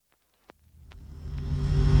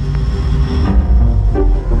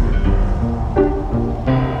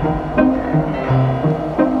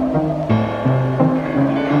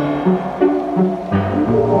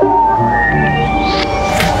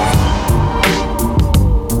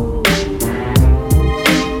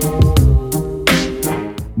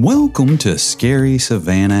Welcome to Scary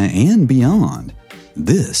Savannah and beyond.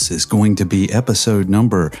 This is going to be episode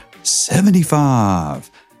number 75.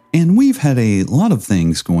 And we've had a lot of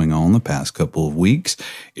things going on the past couple of weeks.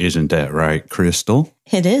 Isn't that right, Crystal?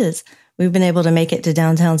 It is. We've been able to make it to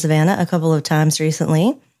downtown Savannah a couple of times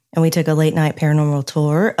recently. And we took a late night paranormal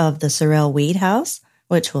tour of the Sorrel weed house,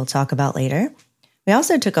 which we'll talk about later. We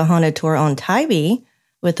also took a haunted tour on Tybee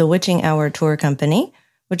with the Witching Hour Tour Company,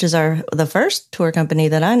 which is the first tour company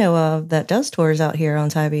that I know of that does tours out here on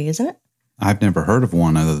Tybee, isn't it? I've never heard of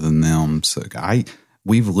one other than them. So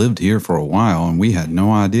we've lived here for a while, and we had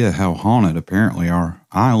no idea how haunted apparently our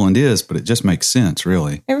island is, but it just makes sense,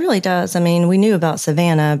 really. It really does. I mean, we knew about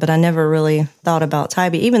Savannah, but I never really thought about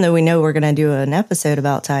Tybee, even though we know we're going to do an episode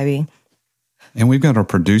about Tybee. And we've got our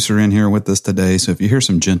producer in here with us today, so if you hear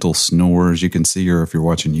some gentle snores, you can see her if you're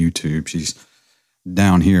watching YouTube. She's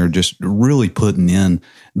down here just really putting in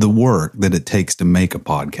the work that it takes to make a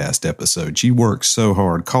podcast episode. She works so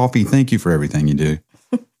hard. Coffee, thank you for everything you do.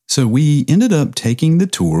 So we ended up taking the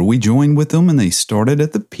tour. We joined with them, and they started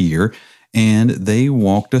at the pier, and they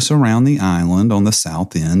walked us around the island on the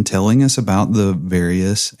south end, telling us about the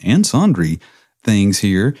various and sundry things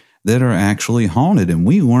here that are actually haunted. And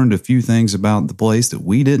we learned a few things about the place that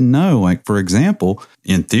we didn't know. Like, for example,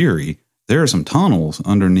 in theory, there are some tunnels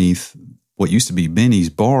underneath what used to be Benny's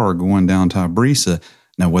bar going down Tybrisa.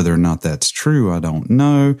 Now, whether or not that's true, I don't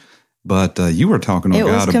know. But you were talking to a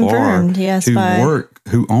guy at a bar yes,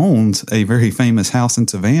 who owns a very famous house in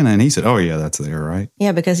Savannah, and he said, "Oh yeah, that's there, right?"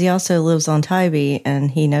 Yeah, because he also lives on Tybee, and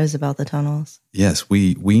he knows about the tunnels. Yes,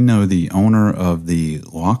 we know the owner of the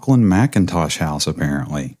Lachlan McIntosh house,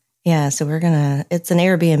 apparently. Yeah, so it's an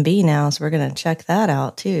Airbnb now, so we're gonna check that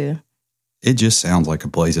out too. It just sounds like a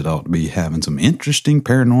place that ought to be having some interesting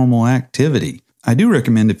paranormal activity. I do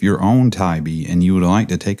recommend if you're on Tybee and you would like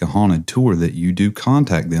to take a haunted tour that you do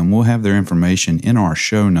contact them. We'll have their information in our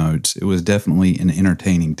show notes. It was definitely an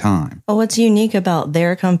entertaining time. Well, what's unique about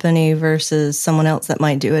their company versus someone else that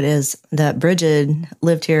might do it is that Bridget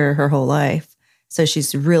lived here her whole life. So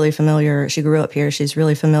she's really familiar. She grew up here. She's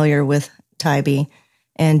really familiar with Tybee.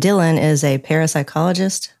 And Dylan is a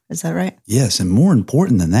parapsychologist. Is that right? Yes, and more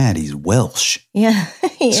important than that, he's Welsh. Yeah,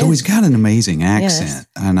 so he's got an amazing accent. Yes.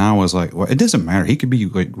 And I was like, well, it doesn't matter. He could be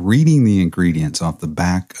like reading the ingredients off the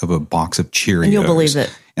back of a box of Cheerios. And you'll believe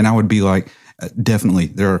it. And I would be like, definitely,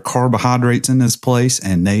 there are carbohydrates in this place,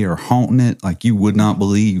 and they are haunting it like you would not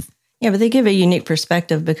believe. Yeah, but they give a unique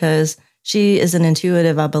perspective because she is an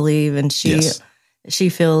intuitive, I believe, and she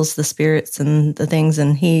feels the spirits and the things,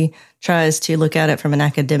 and he tries to look at it from an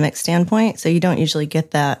academic standpoint. So you don't usually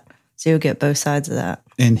get that. So you'll get both sides of that.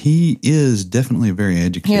 And he is definitely a very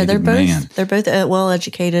educated man. They're both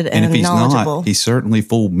well-educated and if he's knowledgeable. Not, he certainly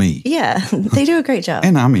fooled me. Yeah, they do a great job.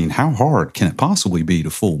 And I mean, how hard can it possibly be to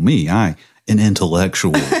fool me? An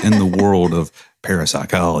intellectual in the world of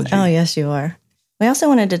parapsychology. Oh, yes, you are. We also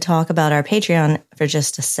wanted to talk about our Patreon for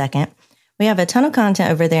just a second. We have a ton of content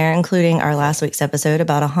over there, including our last week's episode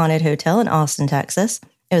about a haunted hotel in Austin, Texas.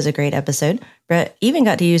 It was a great episode. Brett even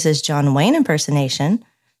got to use his John Wayne impersonation.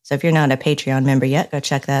 So if you're not a Patreon member yet, go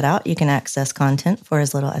check that out. You can access content for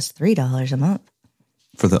as little as $3 a month.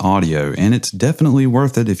 For the audio. And it's definitely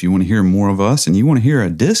worth it if you want to hear more of us and you want to hear a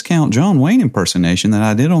discount John Wayne impersonation that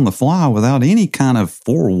I did on the fly without any kind of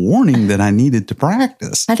forewarning that I needed to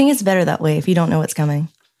practice. I think it's better that way if you don't know what's coming.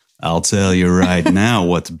 I'll tell you right now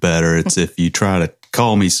what's better. It's if you try to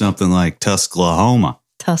call me something like Tuscalahoma.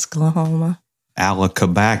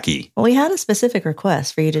 Alakabaki. Well, we had a specific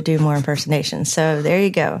request for you to do more impersonations, so there you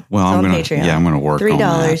go. Well, I'm going to work on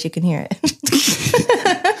that. $3, you can hear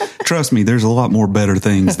it. Trust me, there's a lot more better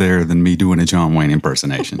things there than me doing a John Wayne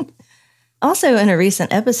impersonation. Also, in a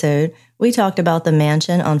recent episode, we talked about the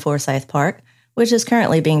mansion on Forsyth Park, which is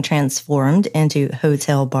currently being transformed into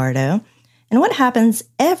Hotel Bardo. And what happens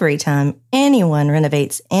every time anyone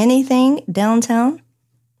renovates anything downtown?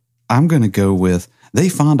 I'm going to go with they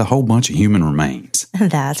find a whole bunch of human remains.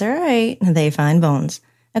 That's right. They find bones.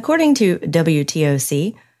 According to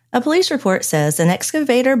WTOC, a police report says an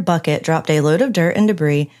excavator bucket dropped a load of dirt and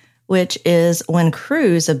debris, which is when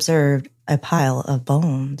crews observed a pile of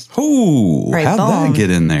bones. Ooh, how'd that get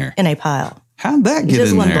in there? In a pile. How'd that get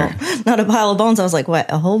in there? Bone. Not a pile of bones. I was like,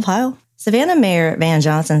 what, a whole pile? Savannah Mayor Van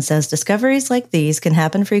Johnson says discoveries like these can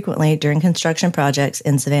happen frequently during construction projects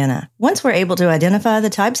in Savannah. Once we're able to identify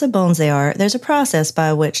the types of bones they are, there's a process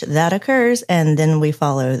by which that occurs, and then we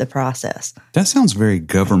follow the process. That sounds very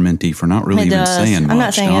government-y for not really even saying much. I'm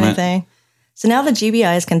not saying anything. So now the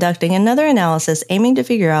GBI is conducting another analysis aiming to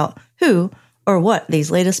figure out who or what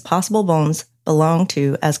these latest possible bones belong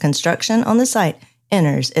to, as construction on the site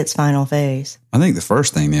enters its final phase. I think the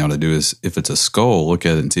first thing they ought to do is, if it's a skull, look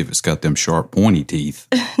at it and see if it's got them sharp, pointy teeth.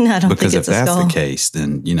 No, I don't because think it's if a that's skull. the case,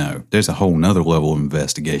 then, there's a whole nother level of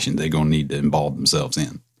investigation they're going to need to involve themselves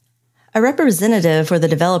in. A representative for the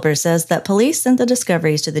developer says that police sent the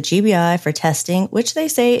discoveries to the GBI for testing, which they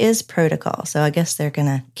say is protocol. So I guess they're going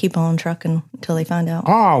to keep on trucking until they find out.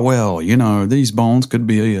 Oh, well, these bones could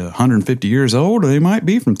be 150 years old, or they might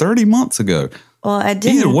be from 30 months ago. Well,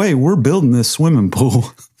 Either way, we're building this swimming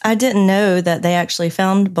pool. I didn't know that they actually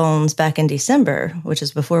found bones back in December, which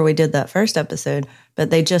is before we did that first episode, but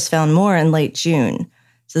they just found more in late June.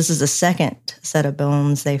 So this is the second set of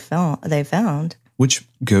bones they found. Which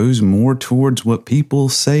goes more towards what people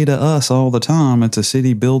say to us all the time. It's a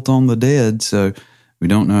city built on the dead, so we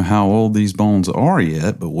don't know how old these bones are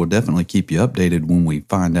yet, but we'll definitely keep you updated when we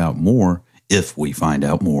find out more, if we find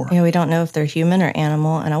out more. Yeah, we don't know if they're human or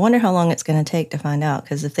animal, and I wonder how long it's going to take to find out,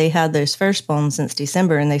 because if they had those first bones since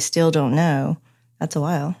December and they still don't know, that's a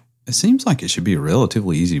while. It seems like it should be a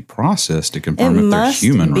relatively easy process to confirm if they're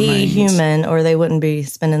human remains. It must be human, or they wouldn't be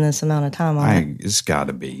spending this amount of time on it. It's got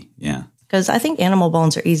to be, yeah. Because I think animal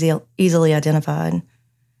bones are easily identified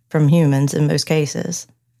from humans in most cases.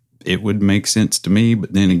 It would make sense to me,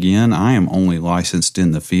 but then again, I am only licensed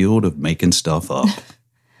in the field of making stuff up.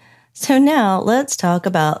 So now let's talk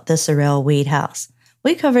about the Sorrel Weed House.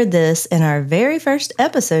 We covered this in our very first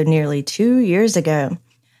episode nearly 2 years ago.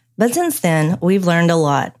 But since then, we've learned a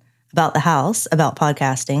lot about the house, about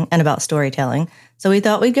podcasting, and about storytelling. So we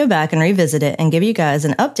thought we'd go back and revisit it and give you guys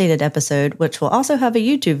an updated episode, which will also have a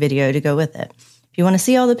YouTube video to go with it. If you want to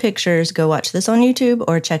see all the pictures, go watch this on YouTube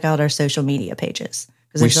or check out our social media pages.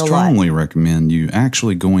 We strongly recommend you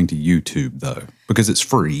actually going to YouTube, though, because it's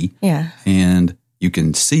free. Yeah. And you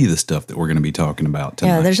can see the stuff that we're going to be talking about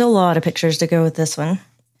tonight. Yeah, there's a lot of pictures to go with this one.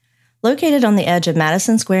 Located on the edge of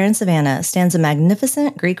Madison Square in Savannah stands a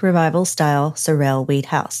magnificent Greek Revival-style Sorrel Weed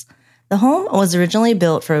House. The home was originally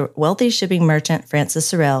built for wealthy shipping merchant Francis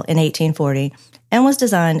Sorrel in 1840 and was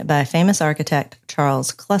designed by famous architect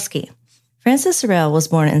Charles Kluski. Francis Sorrel was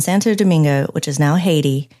born in Santo Domingo, which is now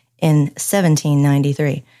Haiti, in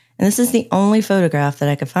 1793. And this is the only photograph that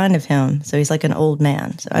I could find of him, so he's like an old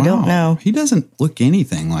man. So I don't know. He doesn't look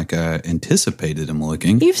anything like I anticipated him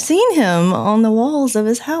looking. You've seen him on the walls of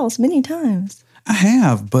his house many times. I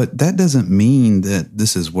have, but that doesn't mean that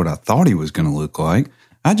this is what I thought he was going to look like.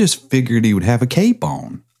 I just figured he would have a cape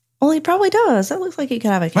on. Well, he probably does. That looks like he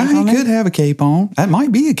could have a cape on. Well, he could have a cape on. That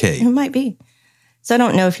might be a cape. It might be. So I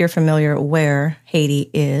don't know if you're familiar where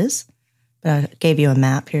Haiti is, but I gave you a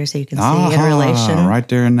map here so you can see in relation. Right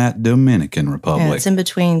there in that Dominican Republic. Yeah, it's in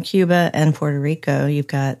between Cuba and Puerto Rico. You've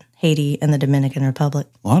got Haiti and the Dominican Republic.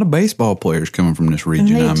 A lot of baseball players coming from this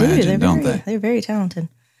region, I imagine, don't they? They're very talented.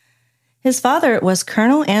 His father was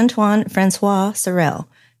Colonel Antoine Francois Sorrel,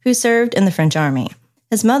 who served in the French army.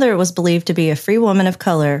 His mother was believed to be a free woman of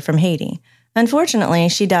color from Haiti. Unfortunately,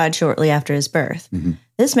 she died shortly after his birth. Mm-hmm.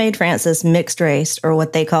 This made Francis mixed race, or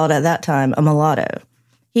what they called at that time a mulatto.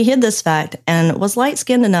 He hid this fact and was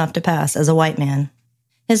light-skinned enough to pass as a white man.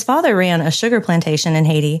 His father ran a sugar plantation in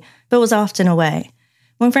Haiti, but was often away.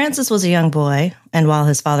 When Francis was a young boy, and while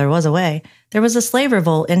his father was away, there was a slave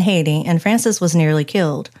revolt in Haiti, and Francis was nearly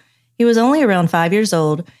killed. He was only around 5 years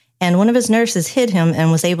old, and one of his nurses hid him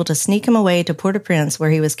and was able to sneak him away to Port-au-Prince,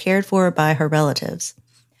 where he was cared for by her relatives.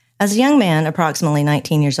 As a young man, approximately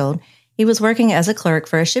 19 years old, he was working as a clerk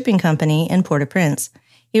for a shipping company in Port-au-Prince.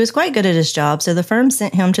 He was quite good at his job, so the firm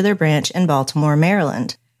sent him to their branch in Baltimore,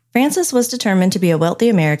 Maryland. Francis was determined to be a wealthy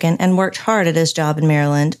American and worked hard at his job in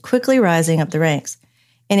Maryland, quickly rising up the ranks.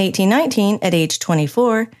 In 1819, at age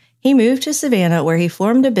 24, he moved to Savannah, where he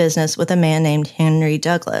formed a business with a man named Henry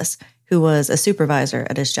Douglas, who was a supervisor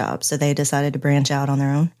at his job, so they decided to branch out on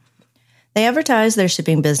their own. They advertised their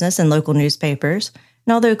shipping business in local newspapers,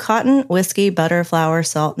 and although cotton, whiskey, butter, flour,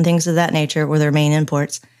 salt, and things of that nature were their main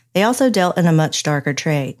imports, they also dealt in a much darker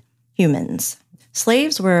trade, humans.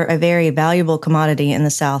 Slaves were a very valuable commodity in the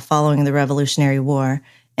South following the Revolutionary War,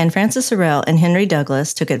 and Francis Sorrel and Henry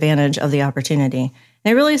Douglas took advantage of the opportunity.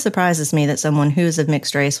 And it really surprises me that someone who's of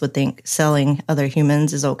mixed race would think selling other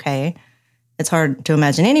humans is okay. It's hard to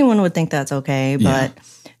imagine anyone would think that's okay, but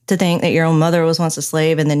to think that your own mother was once a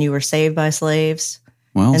slave and then you were saved by slaves.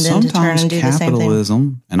 Well, and then sometimes to turn and do the same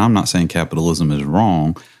capitalism, and I'm not saying capitalism is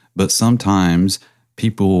wrong, but sometimes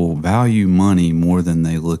people value money more than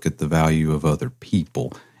they look at the value of other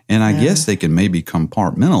people. And I guess they can maybe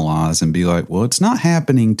compartmentalize and be like, well, it's not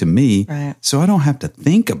happening to me, so I don't have to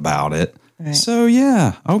think about it. Right. So,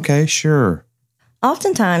 yeah, okay, sure.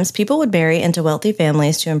 Oftentimes, people would marry into wealthy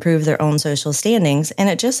families to improve their own social standings, and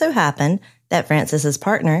it just so happened that Francis's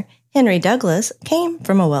partner, Henry Douglas came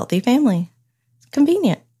from a wealthy family.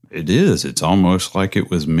 Convenient. It is. It's almost like it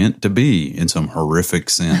was meant to be in some horrific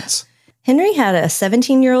sense. Henry had a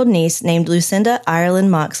 17-year-old niece named Lucinda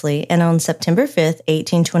Ireland Moxley, and on September 5th,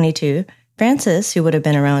 1822, Francis, who would have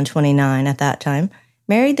been around 29 at that time,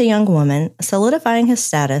 married the young woman, solidifying his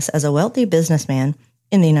status as a wealthy businessman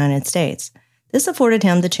in the United States. This afforded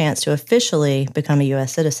him the chance to officially become a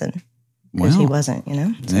U.S. citizen. Because he wasn't,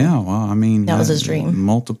 So yeah, well, I mean... That was his dream.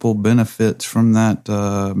 Multiple benefits from that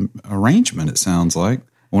arrangement, it sounds like. I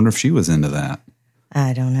wonder if she was into that.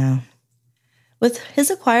 I don't know. With his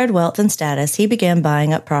acquired wealth and status, he began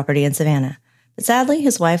buying up property in Savannah. But sadly,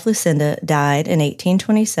 his wife Lucinda died in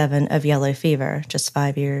 1827 of yellow fever, just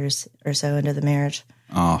 5 years or so into the marriage.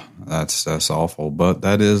 Oh, that's awful. But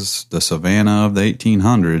that is the Savannah of the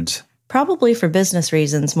 1800s. Probably for business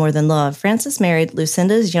reasons more than love, Francis married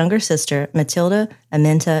Lucinda's younger sister, Matilda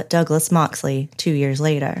Aminta Douglas Moxley, 2 years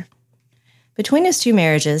later. Between his two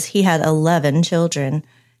marriages, he had 11 children.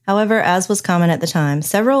 However, as was common at the time,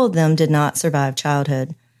 several of them did not survive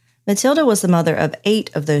childhood. Matilda was the mother of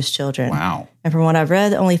 8 of those children. Wow. And from what I've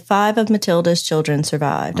read, only 5 of Matilda's children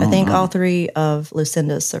survived. I think all 3 of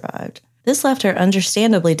Lucinda's survived. This left her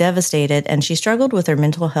understandably devastated, and she struggled with her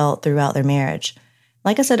mental health throughout their marriage.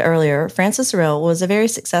 Like I said earlier, Francis Sorrel was a very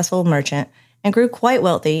successful merchant and grew quite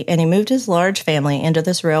wealthy, and he moved his large family into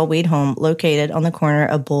the Sorrel Weed home located on the corner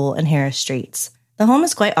of Bull and Harris Streets. The home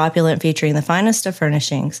is quite opulent, featuring the finest of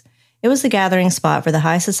furnishings. It was the gathering spot for the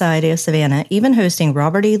high society of Savannah, even hosting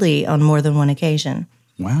Robert E. Lee on more than one occasion.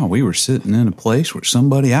 Wow, we were sitting in a place where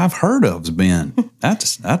somebody I've heard of's been.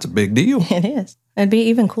 That's a big deal. It is. It'd be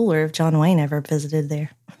even cooler if John Wayne ever visited there.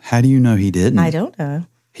 How do you know he didn't? I don't know.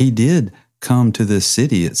 He did come to this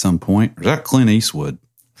city at some point. Or is that Clint Eastwood?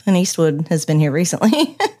 Clint Eastwood has been here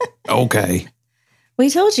recently. Okay. We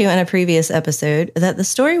told you in a previous episode that the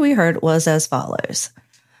story we heard was as follows.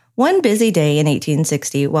 One busy day in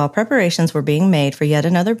 1860, while preparations were being made for yet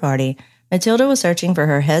another party, Matilda was searching for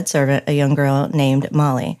her head servant, a young girl named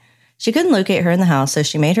Molly. She couldn't locate her in the house, so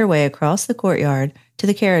she made her way across the courtyard to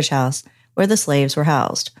the carriage house where the slaves were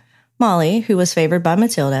housed. Molly, who was favored by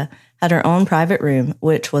Matilda, had her own private room,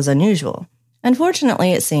 which was unusual.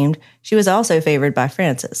 Unfortunately, it seemed, she was also favored by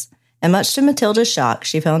Francis, and much to Matilda's shock,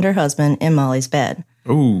 she found her husband in Molly's bed.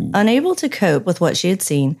 Ooh. Unable to cope with what she had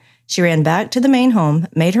seen, she ran back to the main home,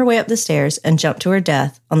 made her way up the stairs, and jumped to her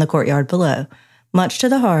death on the courtyard below, much to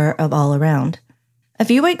the horror of all around. A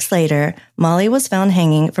few weeks later, Molly was found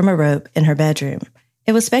hanging from a rope in her bedroom.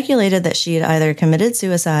 It was speculated that she had either committed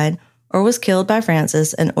suicide or was killed by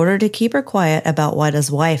Francis in order to keep her quiet about what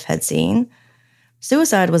his wife had seen.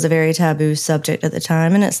 Suicide was a very taboo subject at the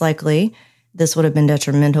time, and it's likely this would have been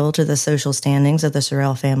detrimental to the social standings of the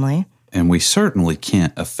Sorrel family. And we certainly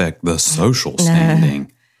can't affect the social standing. No.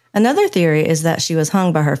 Another theory is that she was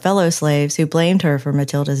hung by her fellow slaves who blamed her for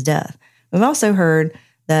Matilda's death. We've also heard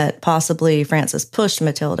that possibly Francis pushed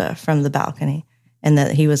Matilda from the balcony and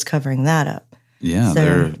that he was covering that up. Yeah,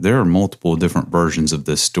 so, there are multiple different versions of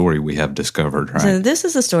this story we have discovered, right? So this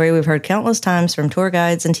is a story we've heard countless times from tour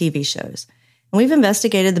guides and TV shows. And we've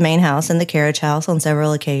investigated the main house and the carriage house on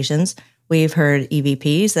several occasions. We've heard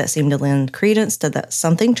EVPs that seem to lend credence to that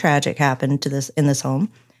something tragic happened in this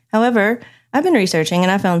home. However, I've been researching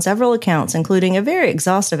and I found several accounts, including a very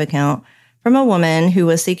exhaustive account from a woman who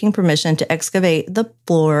was seeking permission to excavate the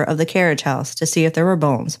floor of the carriage house to see if there were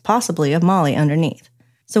bones, possibly of Molly, underneath.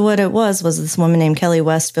 So what it was this woman named Kelly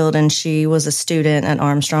Westfield, and she was a student at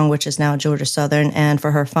Armstrong, which is now Georgia Southern, and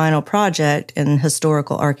for her final project in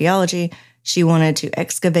historical archaeology, she wanted to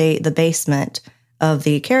excavate the basement of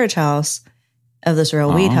the carriage house of the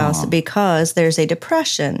Sorrel Weed house because there's a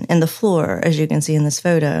depression in the floor, as you can see in this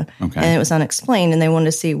photo, and it was unexplained, and they wanted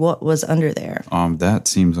to see what was under there. That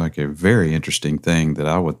seems like a very interesting thing that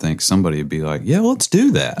I would think somebody would be like, yeah, let's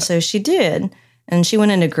do that. So she did. And she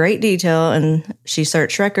went into great detail, and she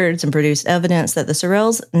searched records and produced evidence that the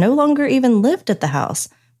Sorrels no longer even lived at the house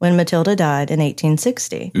when Matilda died in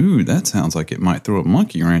 1860. Ooh, that sounds like it might throw a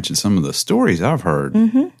monkey wrench in some of the stories I've heard.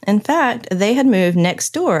 Mm-hmm. In fact, they had moved next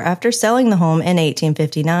door after selling the home in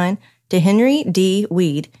 1859 to Henry D.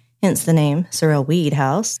 Weed, hence the name Sorrel Weed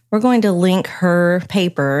House. We're going to link her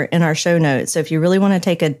paper in our show notes, so if you really want to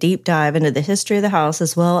take a deep dive into the history of the house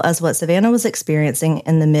as well as what Savannah was experiencing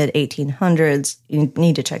in the mid-1800s, you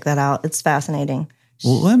need to check that out. It's fascinating.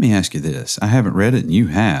 Well, let me ask you this. I haven't read it, and you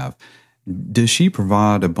have. Does she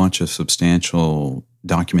provide a bunch of substantial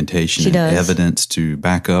documentation and evidence to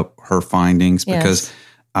back up her findings? Yes. Because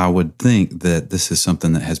I would think that this is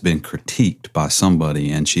something that has been critiqued by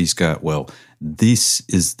somebody, and she's got, well, this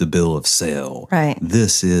is the bill of sale. Right.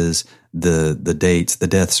 This is the dates, the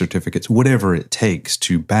death certificates, whatever it takes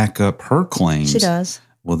to back up her claims. She does.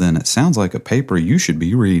 Well, then it sounds like a paper you should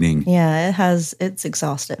be reading. Yeah, it's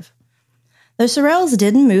exhaustive. The Sorrels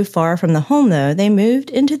didn't move far from the home, though. They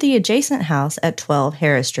moved into the adjacent house at 12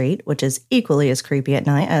 Harris Street, which is equally as creepy at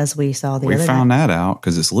night as we saw the other night. We found that out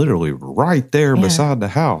because it's literally right there beside the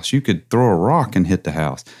house. You could throw a rock and hit the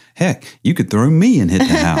house. Heck, you could throw me and hit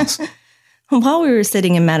the house. While we were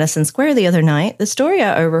sitting in Madison Square the other night, the story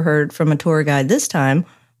I overheard from a tour guide this time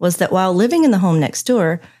was that while living in the home next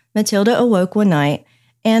door, Matilda awoke one night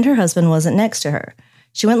and her husband wasn't next to her.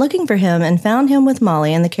 She went looking for him and found him with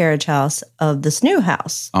Molly in the carriage house of this new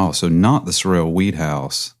house. Oh, so not the Sorrel Weed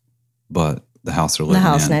house, but the house they're living in. The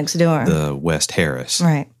house next door. The West Harris.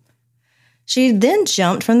 Right. She then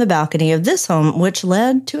jumped from the balcony of this home, which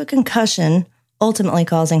led to a concussion, ultimately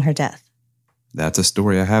causing her death. That's a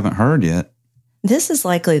story I haven't heard yet. This is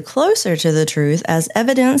likely closer to the truth as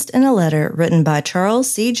evidenced in a letter written by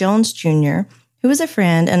Charles C. Jones, Jr., who was a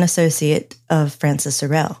friend and associate of Frances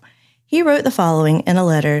Sorrel. He wrote the following in a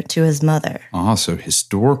letter to his mother. So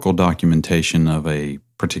historical documentation of a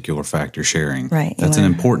particular fact you're sharing. Right. That's an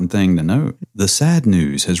important thing to note. The sad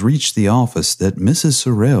news has reached the office that Mrs.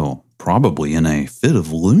 Sorrel, probably in a fit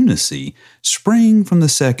of lunacy, sprang from the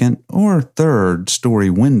second or third story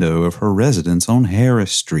window of her residence on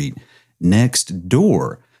Harris Street, next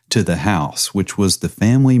door to the house, which was the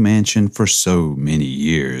family mansion for so many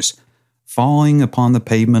years, falling upon the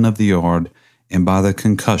pavement of the yard and by the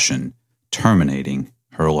concussion, terminating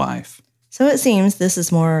her life. So it seems this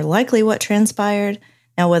is more likely what transpired.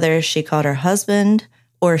 Now, whether she caught her husband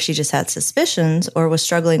or she just had suspicions or was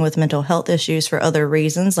struggling with mental health issues for other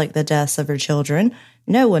reasons like the deaths of her children,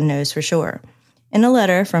 no one knows for sure. In a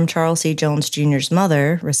letter from Charles C. Jones Jr.'s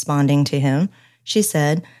mother responding to him, she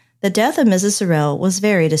said, "The death of Mrs. Sorrel was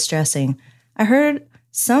very distressing. I heard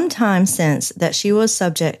some time since that she was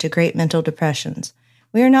subject to great mental depressions.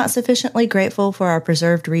 We are not sufficiently grateful for our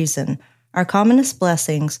preserved reason. Our commonest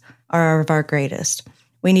blessings are of our greatest.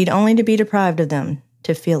 We need only to be deprived of them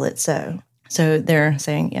to feel it so." So they're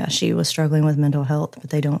saying, yeah, she was struggling with mental health, but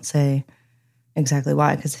they don't say exactly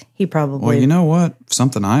why, because he probably... Well, you know what?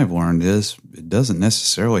 Something I've learned is it doesn't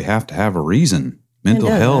necessarily have to have a reason. Mental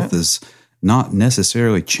health is not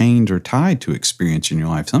necessarily chained or tied to experience in your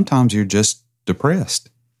life. Sometimes you're just depressed.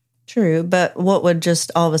 True, but what would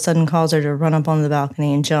just all of a sudden cause her to run up on the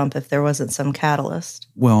balcony and jump if there wasn't some catalyst?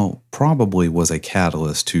 Well, probably was a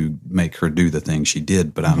catalyst to make her do the thing she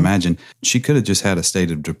did, but I imagine she could have just had a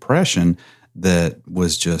state of depression that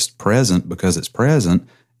was just present because it's present,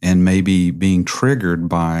 and maybe being triggered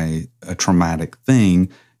by a traumatic thing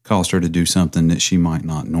caused her to do something that she might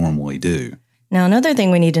not normally do. Now, another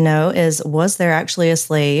thing we need to know is, was there actually a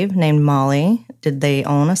slave named Molly? Did they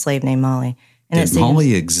own a slave named Molly? And did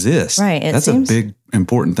Molly exist? Right. That's a big,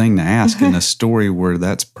 important thing to ask in a story where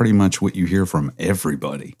that's pretty much what you hear from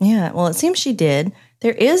everybody. Yeah, well, it seems she did.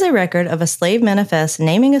 There is a record of a slave manifest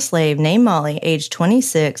naming a slave named Molly, aged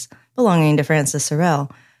 26, belonging to Frances Sorrel.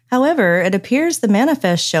 However, it appears the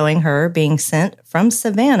manifest showing her being sent from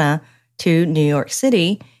Savannah to New York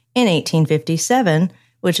City in 1857,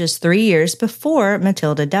 which is 3 years before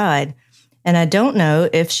Matilda died. And I don't know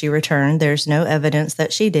if she returned. There's no evidence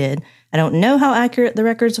that she did. I don't know how accurate the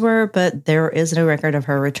records were, but there is no record of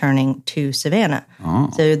her returning to Savannah. Oh.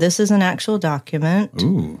 So this is an actual document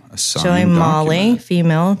a signed showing Molly, document.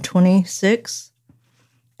 female, 26.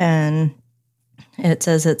 And it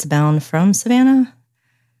says it's bound from Savannah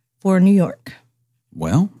for New York.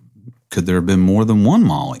 Well, could there have been more than one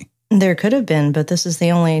Molly? There could have been, but this is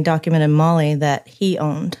the only documented Molly that he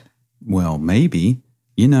owned. Well, maybe.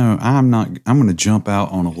 You know, I'm going to jump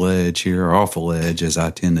out on a ledge here, or off a ledge, as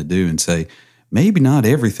I tend to do, and say maybe not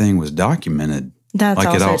everything was documented That's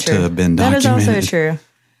like it also ought true. to have been documented. That is also true.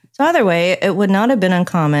 So either way, it would not have been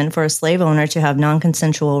uncommon for a slave owner to have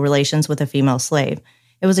non-consensual relations with a female slave.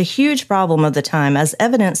 It was a huge problem of the time, as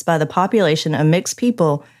evidenced by the population of mixed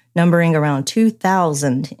people numbering around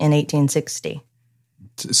 2,000 in 1860.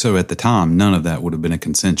 So at the time, none of that would have been a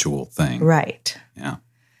consensual thing. Right. Yeah.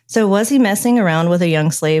 So was he messing around with a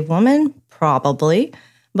young slave woman? Probably,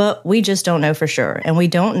 but we just don't know for sure, and we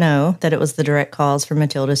don't know that it was the direct cause for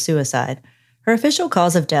Matilda's suicide. Her official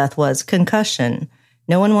cause of death was concussion.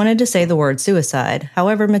 No one wanted to say the word suicide.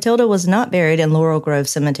 However, Matilda was not buried in Laurel Grove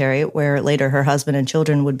Cemetery, where later her husband and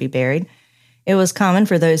children would be buried. It was common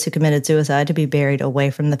for those who committed suicide to be buried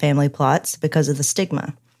away from the family plots because of the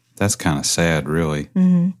stigma. That's kind of sad, really.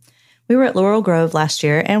 Mm-hmm. We were at Laurel Grove last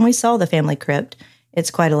year, and we saw the family crypt.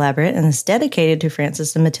 It's quite elaborate and is dedicated to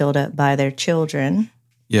Francis and Matilda by their children.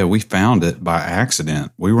 Yeah, we found it by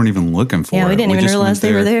accident. We weren't even looking for it. Yeah, we didn't even realize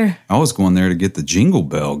they were there. I was going there to get the Jingle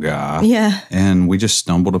Bell guy. Yeah. And we just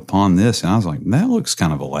stumbled upon this. And I was like, that looks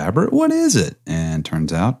kind of elaborate. What is it? And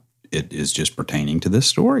turns out it is just pertaining to this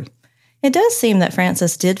story. It does seem that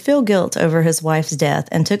Francis did feel guilt over his wife's death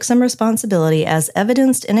and took some responsibility as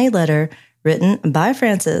evidenced in a letter written by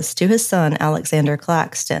Francis to his son, Alexander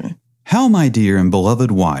Claxton. How my dear and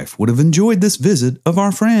beloved wife would have enjoyed this visit of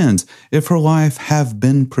our friends if her life have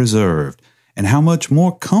been preserved, and how much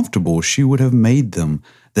more comfortable she would have made them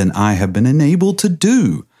than I have been enabled to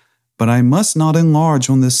do. But I must not enlarge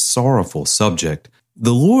on this sorrowful subject.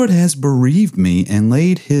 The Lord has bereaved me and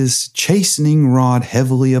laid his chastening rod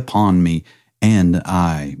heavily upon me, and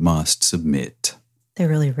I must submit. They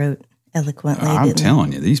really wrote eloquently, I'm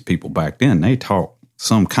telling you, these people back then, they talk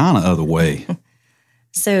some kind of other way.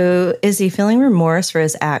 So is he feeling remorse for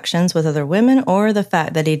his actions with other women, or the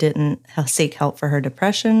fact that he didn't seek help for her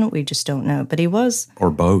depression? We just don't know. But he was... Or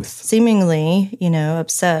both. Seemingly,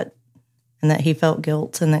 upset, and that he felt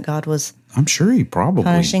guilt and that God was I'm sure he probably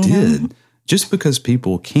punishing did. him. Just because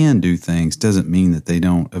people can do things doesn't mean that they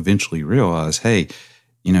don't eventually realize, hey,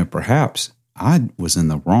 perhaps I was in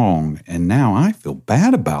the wrong and now I feel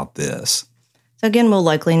bad about this. So again, we'll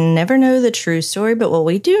likely never know the true story, but what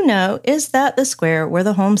we do know is that the square where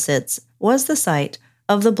the home sits was the site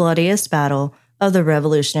of the bloodiest battle of the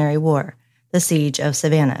Revolutionary War, the Siege of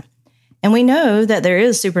Savannah. And we know that there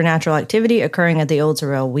is supernatural activity occurring at the old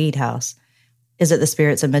Sorrel Weed House. Is it the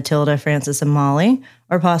spirits of Matilda, Francis, and Molly,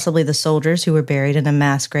 or possibly the soldiers who were buried in a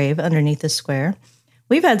mass grave underneath the square?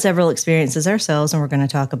 We've had several experiences ourselves, and we're going to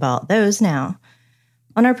talk about those now.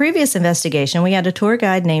 On our previous investigation, we had a tour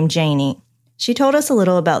guide named Janie. She told us a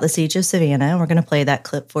little about the Siege of Savannah, and we're going to play that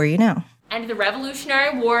clip for you now. And the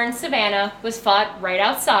Revolutionary War in Savannah was fought right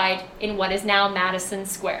outside in what is now Madison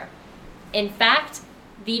Square. In fact,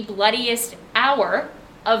 the bloodiest hour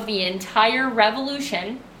of the entire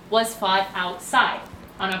revolution was fought outside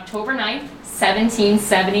on October 9th,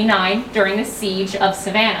 1779, during the Siege of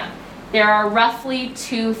Savannah. There are roughly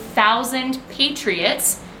 2,000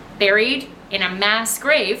 patriots buried in a mass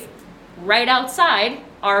grave right outside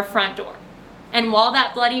our front door. And while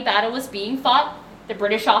that bloody battle was being fought, the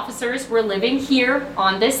British officers were living here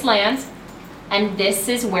on this land, and this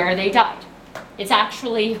is where they died. It's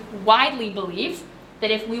actually widely believed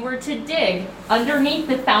that if we were to dig underneath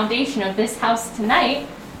the foundation of this house tonight,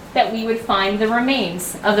 that we would find the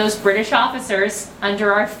remains of those British officers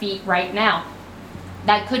under our feet right now.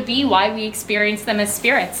 That could be why we experience them as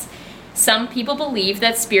spirits. Some people believe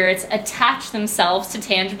that spirits attach themselves to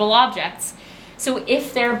tangible objects. So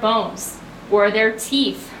if their bones, or their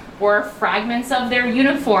teeth, or fragments of their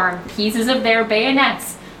uniform, pieces of their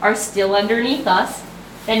bayonets are still underneath us,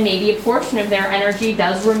 then maybe a portion of their energy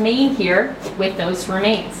does remain here with those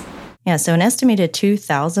remains. Yeah, so an estimated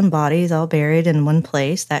 2,000 bodies all buried in one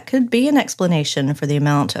place. That could be an explanation for the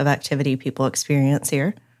amount of activity people experience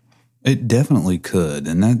here. It definitely could.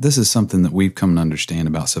 And this is something that we've come to understand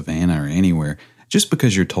about Savannah or anywhere. Just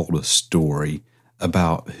because you're told a story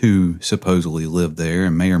about who supposedly lived there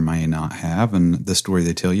and may or may not have, and the story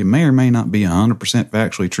they tell you may or may not be 100%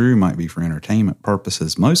 factually true, might be for entertainment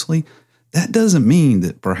purposes mostly, that doesn't mean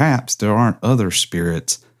that perhaps there aren't other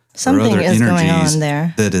spirits Something or other is energies going on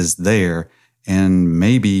there. that is there, and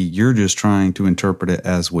maybe you're just trying to interpret it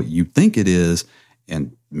as what you think it is,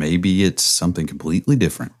 and maybe it's something completely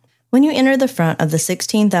different. When you enter the front of the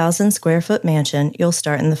 16,000 square foot mansion, you'll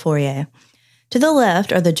start in the foyer. To the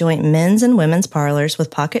left are the joint men's and women's parlors with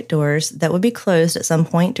pocket doors that would be closed at some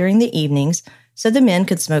point during the evenings so the men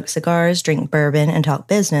could smoke cigars, drink bourbon, and talk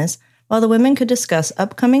business, while the women could discuss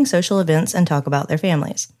upcoming social events and talk about their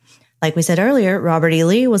families. Like we said earlier, Robert E.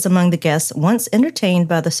 Lee was among the guests once entertained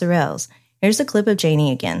by the Sorrels. Here's a clip of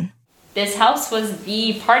Janie again. This house was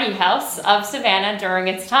the party house of Savannah during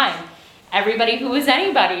its time. Everybody who was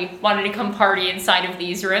anybody wanted to come party inside of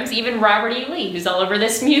these rooms. Even Robert E. Lee, who's all over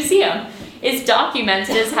this museum, is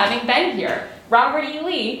documented as having been here. Robert E.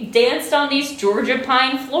 Lee danced on these Georgia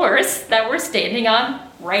pine floors that we're standing on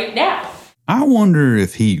right now. I wonder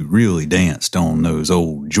if he really danced on those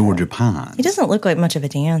old Georgia pines. He doesn't look like much of a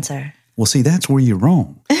dancer. Well, see, that's where you're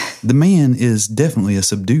wrong. The man is definitely a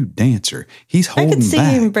subdued dancer. He's holding back. I could see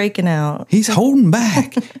him breaking out. He's holding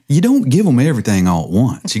back. You don't give him everything all at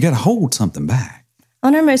once. You got to hold something back.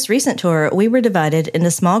 On our most recent tour, we were divided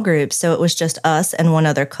into small groups, so it was just us and one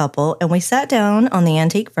other couple, and we sat down on the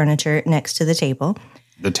antique furniture next to the table.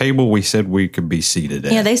 The table we said we could be seated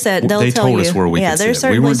at. Yeah, they said they told told us where we could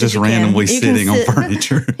sit. We weren't just randomly sitting on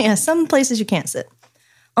furniture. Yeah, some places you can't sit.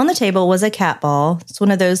 On the table was a cat ball. It's one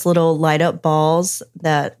of those little light up balls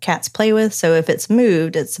that cats play with. So if it's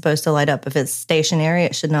moved, it's supposed to light up. If it's stationary,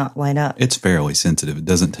 it should not light up. It's fairly sensitive. It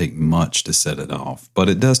doesn't take much to set it off, but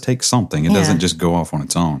it does take something. It doesn't just go off on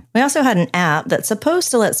its own. We also had an app that's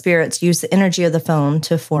supposed to let spirits use the energy of the foam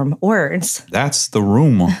to form words. That's the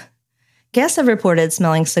rumor. Guests have reported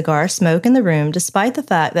smelling cigar smoke in the room, despite the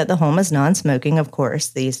fact that the home is non-smoking, of course,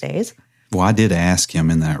 these days. Well, I did ask him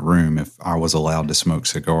in that room if I was allowed to smoke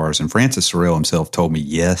cigars, and Francis Sorrel himself told me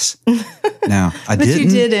yes. Now, I but didn't.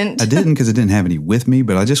 You didn't. I didn't because I didn't have any with me,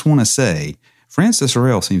 but I just want to say Francis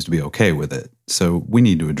Sorrel seems to be okay with it, so we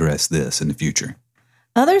need to address this in the future.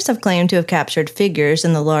 Others have claimed to have captured figures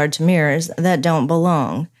in the large mirrors that don't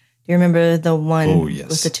belong. Do you remember the one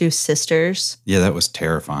with the two sisters? Yeah, that was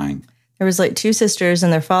terrifying. There was like two sisters,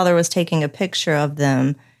 and their father was taking a picture of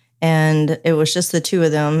them, and it was just the two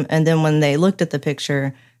of them. And then when they looked at the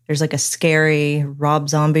picture, there's like a scary Rob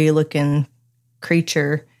Zombie-looking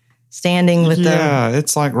creature standing with them. Yeah,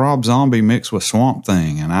 it's like Rob Zombie mixed with Swamp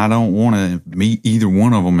Thing, and I don't want to meet either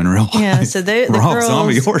one of them in real life. Yeah, so the Rob girls,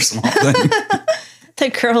 Zombie or Swamp Thing. The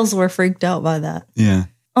girls were freaked out by that. Yeah.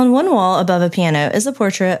 On one wall above a piano is a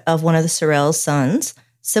portrait of one of the Sorrel's sons,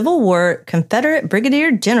 Civil War Confederate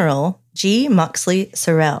Brigadier General G. Moxley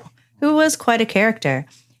Sorrel, who was quite a character.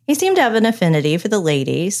 He seemed to have an affinity for the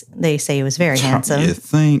ladies. They say he was very handsome. You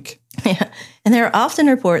think? Yeah. And there are often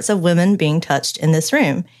reports of women being touched in this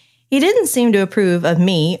room. He didn't seem to approve of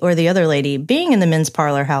me or the other lady being in the men's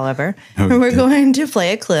parlor, however. We're going to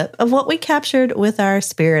play a clip of what we captured with our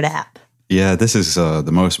spirit app. Yeah, this is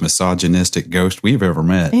the most misogynistic ghost we've ever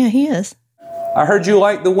met. Yeah, he is. I heard you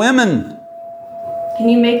like the women. Can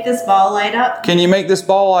you make this ball light up? Can you make this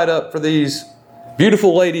ball light up for these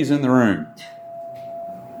beautiful ladies in the room?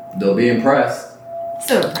 They'll be impressed.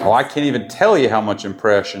 So, Oh, I can't even tell you how much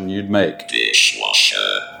impression you'd make. Dishwasher.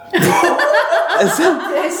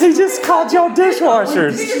 He just called y'all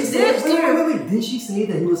dishwashers. Wait. Did she say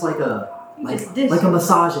that he was like a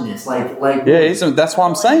misogynist? Yeah, that's what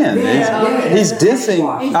I'm saying. Yeah. He's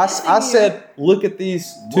dissing. I said, look at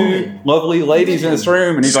these two lovely ladies in this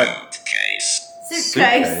room, and he's like,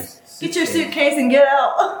 Suitcase. Get your suitcase and get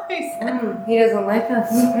out. He doesn't like us.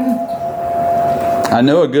 I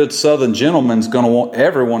know a good Southern gentleman's going to want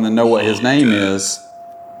everyone to know what his name is.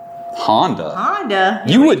 Honda. Honda?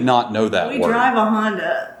 You would not know that We word. drive a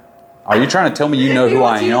Honda. Are you trying to tell me you know who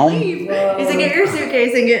I am? He said, get your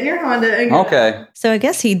suitcase and get in your Honda. And Okay. So I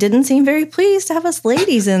guess he didn't seem very pleased to have us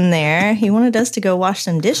ladies in there. He wanted us to go wash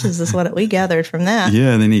some dishes, is what we gathered from that.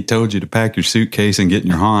 Yeah, and then he told you to pack your suitcase and get in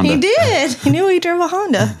your Honda. He did. He knew we drove a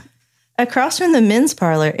Honda. Across from the men's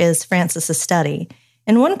parlor is Francis's study.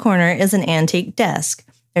 In one corner is an antique desk.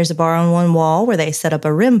 There's a bar on one wall where they set up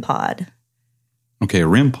a REM pod. Okay, a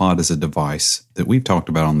REM pod is a device that we've talked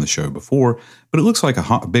about on the show before, but it looks like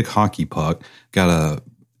a big hockey puck, got a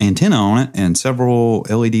antenna on it and several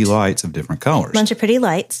LED lights of different colors. Bunch of pretty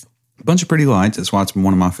lights. Bunch of pretty lights. That's why it's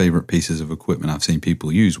one of my favorite pieces of equipment I've seen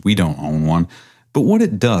people use. We don't own one. But what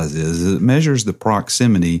it does is it measures the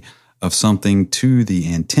proximity of something to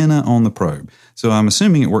the antenna on the probe. So I'm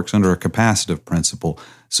assuming it works under a capacitive principle.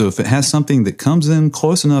 So if it has something that comes in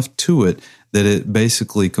close enough to it that it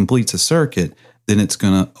basically completes a circuit, then it's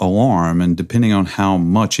going to alarm. And depending on how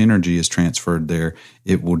much energy is transferred there,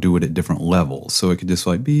 it will do it at different levels. So it could just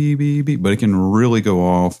like beep, beep, beep, but it can really go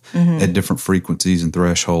off at different frequencies and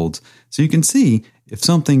thresholds. So you can see if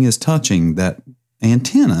something is touching that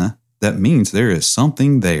antenna, that means there is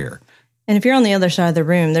something there. And if you're on the other side of the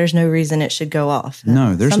room, there's no reason it should go off.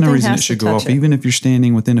 No, there's no reason it should go off, even if you're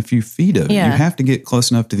standing within a few feet of it. Yeah. You have to get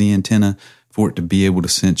close enough to the antenna for it to be able to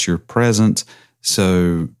sense your presence.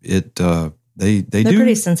 So it they're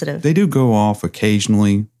pretty sensitive. They do go off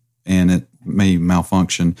occasionally, and it may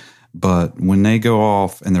malfunction. But when they go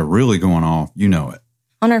off and they're really going off, you know it.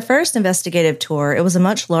 On our first investigative tour, it was a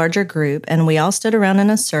much larger group, and we all stood around in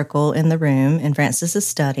a circle in the room in Francis's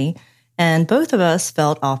study. And both of us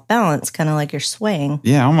felt off balance, kind of like you're swaying.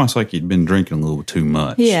 Yeah, almost like you'd been drinking a little too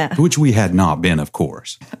much. Yeah. Which we had not been, of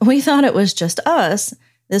course. We thought it was just us.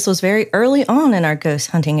 This was very early on in our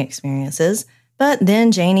ghost hunting experiences. But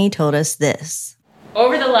then Janie told us this.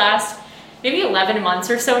 Over the last maybe 11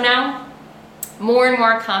 months or so now, more and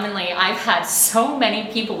more commonly, I've had so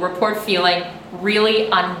many people report feeling really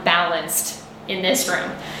unbalanced in this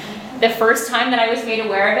room. The first time that I was made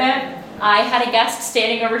aware of it, I had a guest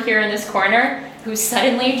standing over here in this corner who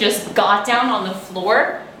suddenly just got down on the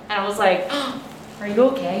floor, and I was like, oh, are you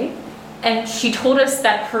okay? And she told us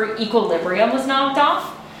that her equilibrium was knocked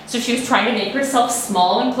off, so she was trying to make herself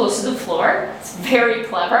small and close to the floor. It's very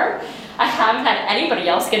clever. I haven't had anybody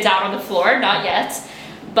else get down on the floor, not yet.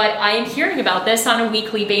 but I am hearing about this on a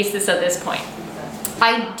weekly basis at this point.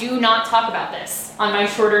 I do not talk about this on my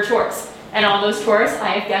shorter tours. And on those tours, I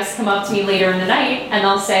have guests come up to me later in the night and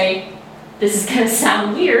they'll say, this is going to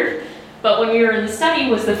sound weird, but when we were in the study,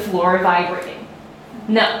 was the floor vibrating?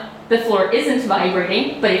 No, the floor isn't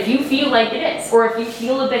vibrating, but if you feel like it is, or if you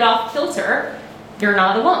feel a bit off kilter, you're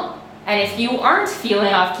not alone. And if you aren't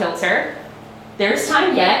feeling off kilter, there's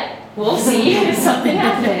time yet. We'll see if something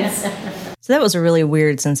happens. So that was a really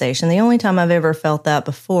weird sensation. The only time I've ever felt that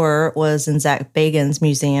before was in Zach Bagan's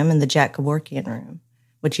museum in the Jack Kevorkian room,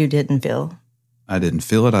 which you didn't feel. I didn't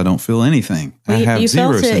feel it. I don't feel anything. I have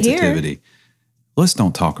zero sensitivity. Here. Let's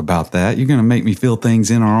don't talk about that. You're going to make me feel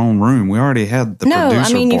things in our own room. We already had the producer barking. No,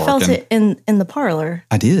 I mean, you felt it in the parlor.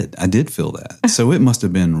 I did. I did feel that. So it must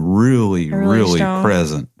have been really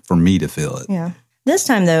present for me to feel it. Yeah. This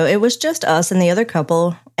time, though, it was just us and the other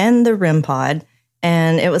couple and the REM pod,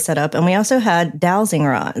 and it was set up. And we also had dowsing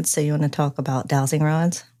rods. So you want to talk about dowsing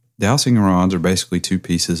rods? Dowsing rods are basically two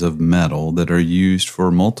pieces of metal that are used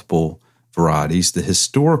for multiple varieties. The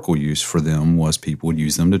historical use for them was people would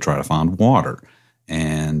use them to try to find water.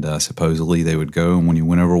 And supposedly they would go, and when you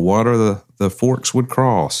went over water, the forks would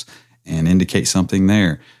cross and indicate something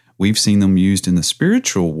there. We've seen them used in the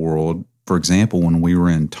spiritual world. For example, when we were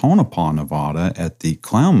in Tonopah, Nevada at the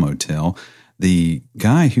Clown Motel, the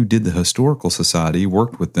guy who did the Historical Society,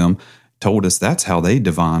 worked with them, told us that's how they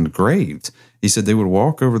divined graves. He said they would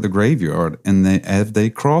walk over the graveyard, and as they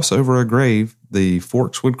cross over a grave, the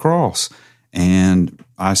forks would cross. And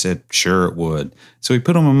I said, sure it would. So he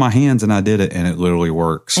put them in my hands, and I did it, and it literally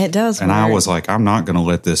works. It does and work. I was like, I'm not going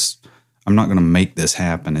to make this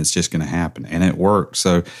happen. It's just going to happen. And it worked.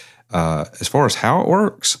 So as far as how it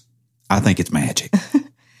works, I think it's magic.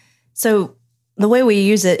 So the way we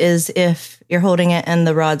use it is if you're holding it and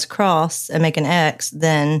the rods cross and make an X,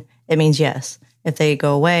 then it means yes. If they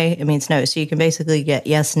go away, it means no. So you can basically get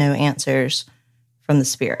yes, no answers from the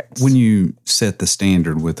spirits. When you set the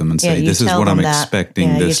standard with them and say, this is what I'm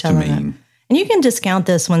expecting this to mean. And you can discount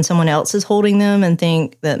this when someone else is holding them and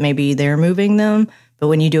think that maybe they're moving them. But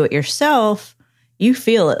when you do it yourself, you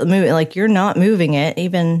feel it moving, like you're not moving it.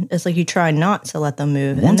 Even it's like you try not to let them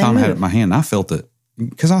move. One time I had it in my hand, I felt it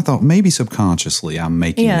because I thought maybe subconsciously I'm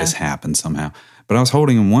making this happen somehow. But I was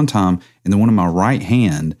holding them one time in the one in my right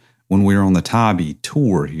hand when we were on the Tybee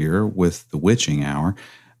tour here with the Witching Hour.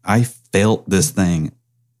 I felt this thing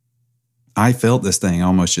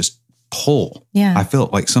almost just pull. Yeah. I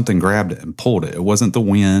felt like something grabbed it and pulled it. It wasn't the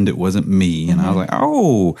wind. It wasn't me. And I was like,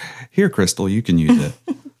 oh, here, Crystal, you can use it.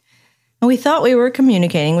 We thought we were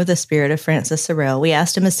communicating with the spirit of Francis Sorrel. We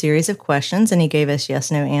asked him a series of questions, and he gave us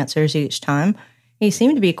yes, no answers each time. He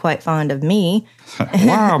seemed to be quite fond of me.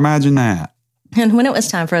 Wow, imagine that. And when it was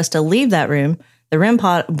time for us to leave that room, the REM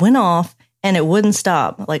pod went off, and it wouldn't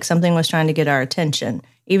stop, like something was trying to get our attention,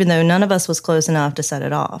 even though none of us was close enough to set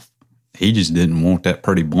it off. He just didn't want that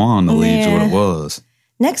pretty blonde to leave what it was.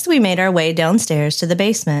 Next, we made our way downstairs to the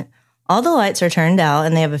basement. All the lights are turned out,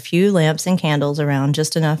 and they have a few lamps and candles around,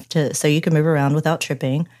 just enough so you can move around without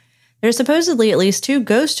tripping. There's supposedly at least 2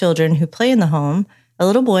 ghost children who play in the home, a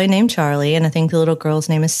little boy named Charlie, and I think the little girl's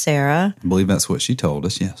name is Sarah. I believe that's what she told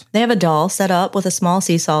us, yes. They have a doll set up with a small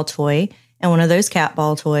seesaw toy and one of those cat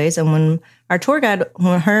ball toys. And when our tour guide,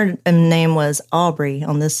 her name was Aubrey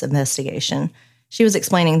on this investigation, she was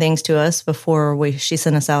explaining things to us before she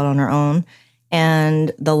sent us out on her own,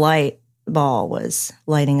 and the light ball was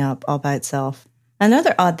lighting up all by itself.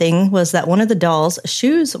 Another odd thing was that one of the doll's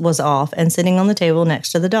shoes was off and sitting on the table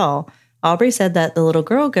next to the doll. Aubrey said that the little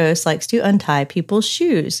girl ghost likes to untie people's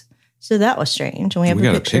shoes. So that was strange. And we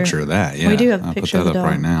got a picture of that. Yeah, we do have a picture of the doll.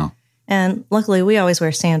 I'll put that up right now. And luckily, we always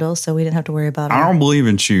wear sandals, so we didn't have to worry about it. I don't believe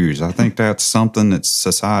in shoes. I think that's something that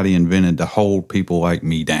society invented to hold people like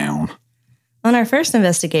me down. On our first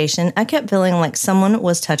investigation, I kept feeling like someone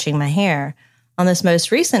was touching my hair. On this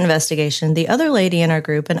most recent investigation, the other lady in our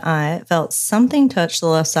group and I felt something touch the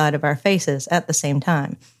left side of our faces at the same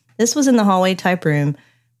time. This was in the hallway type room,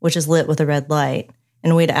 which is lit with a red light,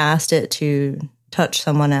 and we'd asked it to touch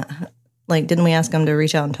someone. Didn't we ask them to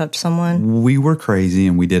reach out and touch someone? We were crazy,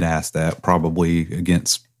 and we did ask that, probably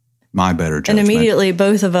against my better judgment. And immediately,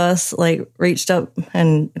 both of us reached up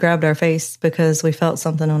and grabbed our face because we felt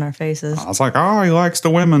something on our faces. I was like, oh, he likes the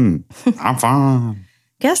women. I'm fine.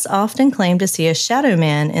 Guests often claim to see a shadow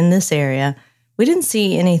man in this area. We didn't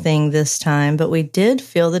see anything this time, but we did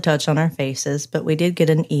feel the touch on our faces, but we did get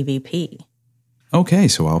an EVP. Okay,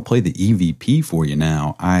 so I'll play the EVP for you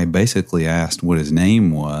now. I basically asked what his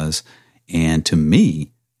name was, and to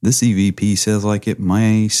me, this EVP says like it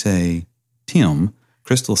may say Tim.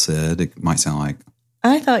 Crystal said it might sound like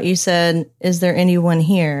I thought you said, is there anyone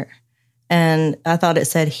here? And I thought it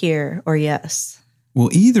said here or yes. Well,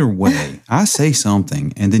 either way, I say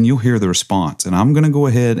something and then you'll hear the response. And I'm going to go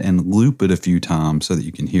ahead and loop it a few times so that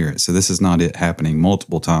you can hear it. So this is not it happening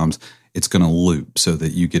multiple times. It's going to loop so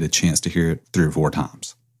that you get a chance to hear it 3 or 4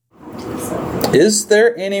 times. Is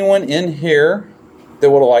there anyone in here that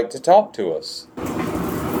would like to talk to us?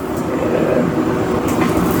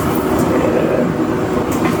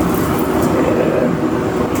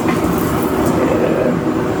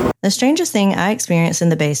 The strangest thing I experienced in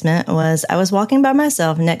the basement was I was walking by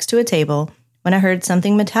myself next to a table when I heard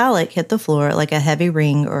something metallic hit the floor like a heavy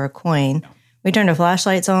ring or a coin. We turned our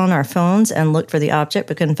flashlights on our phones and looked for the object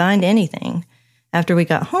but couldn't find anything. After we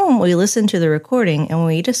got home, we listened to the recording and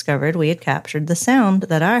we discovered we had captured the sound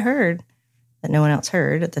that I heard that no one else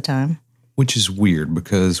heard at the time. Which is weird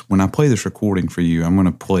because when I play this recording for you, I'm going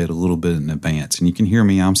to play it a little bit in advance. And you can hear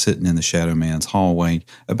me, I'm sitting in the Shadow Man's hallway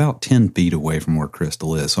about 10 feet away from where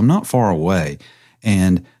Crystal is. So I'm not far away.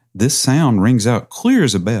 And this sound rings out clear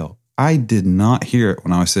as a bell. I did not hear it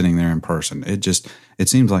when I was sitting there in person. It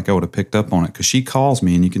seems like I would have picked up on it because she calls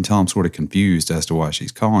me and you can tell I'm sort of confused as to why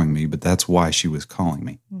she's calling me, but that's why she was calling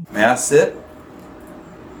me. May I sit?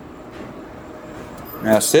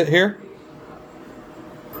 May I sit here?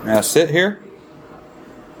 May I sit here?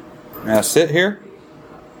 May I sit here?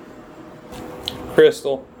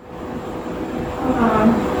 Crystal.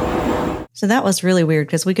 So that was really weird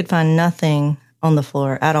because we could find nothing on the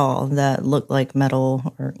floor at all that looked like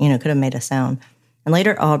metal or, could have made a sound. And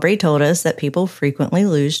later, Aubrey told us that people frequently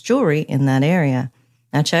lose jewelry in that area.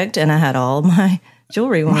 I checked and I had all my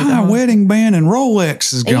jewelry. My wedding band and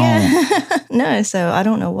Rolex is gone. Yeah. No, so I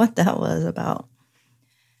don't know what that was about.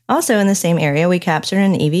 Also in the same area, we captured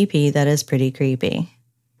an EVP that is pretty creepy.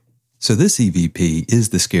 So this EVP is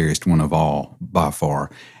the scariest one of all by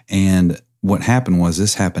far. And what happened was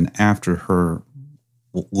this happened after her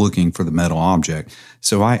looking for the metal object.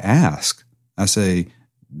 So I asked, I say,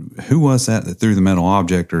 who was that threw the metal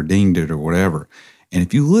object or dinged it or whatever? And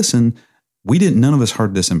if you listen, none of us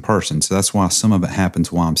heard this in person. So that's why some of it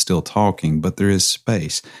happens while I'm still talking, but there is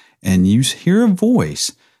space. And you hear a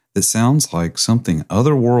voice that sounds like something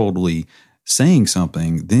otherworldly saying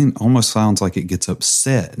something, then almost sounds like it gets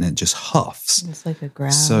upset and it just huffs. It's like a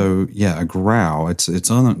growl. So yeah, a growl.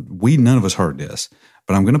 None of us heard this,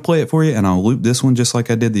 but I'm going to play it for you and I'll loop this one just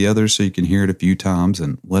like I did the others so you can hear it a few times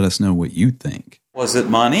and let us know what you think. Was it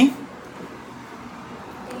money?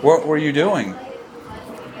 What were you doing?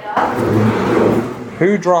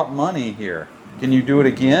 Who dropped money here? Can you do it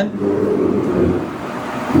again?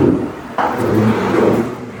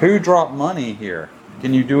 Who dropped money here?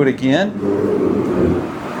 Can you do it again?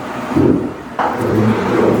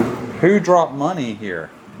 Who dropped money here?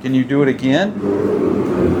 Can you do it again?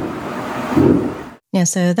 Yeah,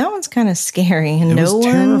 so that one's kind of scary. And no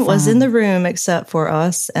one was in the room except for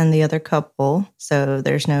us and the other couple. So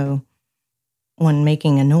there's no one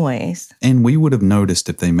making a noise. And we would have noticed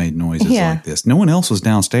if they made noises like this. No one else was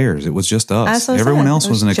downstairs. It was just us. Everyone else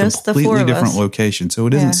was in a completely different location. So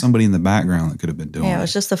it isn't somebody in the background that could have been doing it. Yeah, it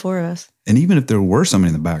was just the 4 of us. And even if there were somebody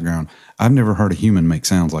in the background, I've never heard a human make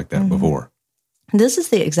sounds like that before. This is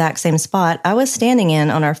the exact same spot I was standing in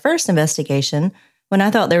on our first investigation when I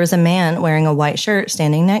thought there was a man wearing a white shirt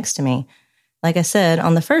standing next to me. Like I said,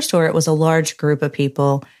 on the first tour, it was a large group of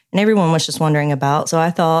people, and everyone was just wandering about, so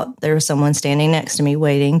I thought there was someone standing next to me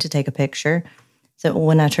waiting to take a picture. So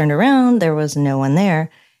when I turned around, there was no one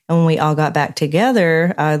there. And when we all got back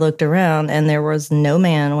together, I looked around, and there was no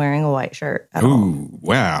man wearing a white shirt at all. Ooh,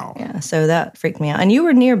 wow. Yeah, so that freaked me out. And you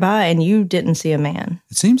were nearby, and you didn't see a man.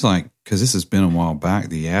 It seems like, because this has been a while back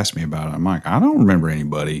that you asked me about it, I'm like, I don't remember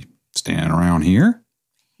anybody standing around here.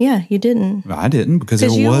 Yeah, you didn't. I didn't because there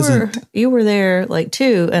wasn't. You were there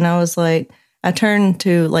too, and I was like, I turned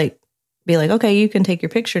to be like, okay, you can take your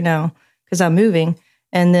picture now because I'm moving,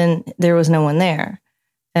 and then there was no one there,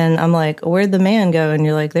 and I'm like, where'd the man go? And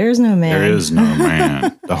you're like, there's no man. There is no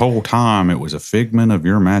man. The whole time it was a figment of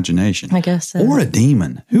your imagination, I guess, or a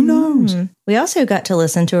demon. Who knows? We also got to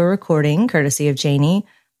listen to a recording, courtesy of Janie,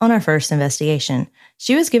 on our first investigation.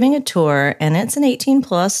 She was giving a tour, and it's an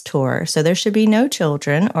 18-plus tour, so there should be no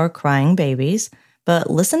children or crying babies. But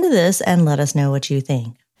listen to this and let us know what you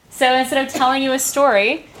think. So instead of telling you a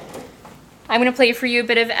story, I'm going to play for you a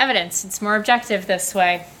bit of evidence. It's more objective this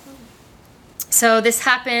way. So this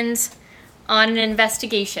happened on an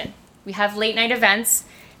investigation. We have late night events.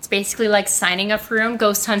 It's basically like signing up for your own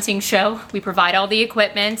ghost hunting show. We provide all the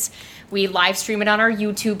equipment. We live stream it on our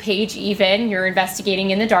YouTube page even. You're investigating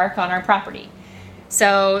in the dark on our property.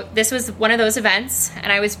 So this was one of those events,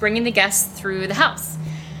 and I was bringing the guests through the house.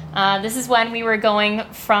 This is when we were going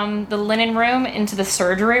from the linen room into the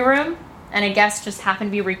surgery room, and a guest just happened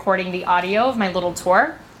to be recording the audio of my little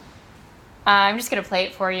tour. I'm just going to play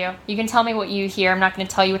it for you. You can tell me what you hear. I'm not going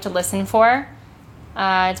to tell you what to listen for.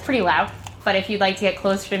 It's pretty loud, but if you'd like to get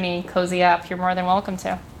closer to me, cozy up, you're more than welcome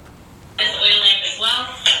to. This oil lamp as well.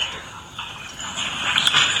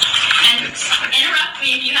 And interrupt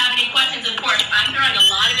me if you have any questions, of course. I'm throwing a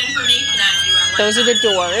lot of information at you. Those are the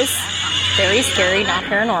doors. Very scary, not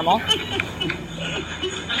paranormal. I'm going to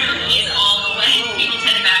leave all the way. You can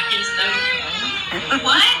send it back into the...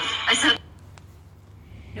 What? I said...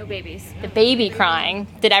 No babies. The baby crying.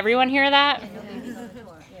 Did everyone hear that?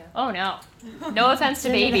 Oh, no. No offense to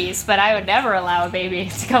babies, but I would never allow a baby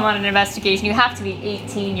to come on an investigation. You have to be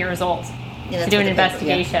 18 years old to do an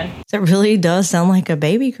investigation. So it really does sound like a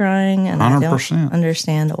baby crying, and 100%. I don't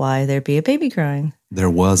understand why there'd be a baby crying. There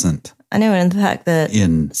wasn't. I know, and the fact that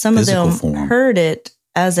In some of them physical form. heard it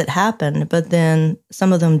as it happened, but then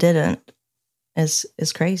some of them didn't is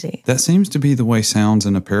crazy. That seems to be the way sounds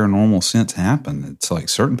in a paranormal sense happen. It's like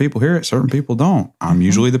certain people hear it, certain people don't. I'm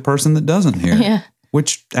usually the person that doesn't hear it, Yeah.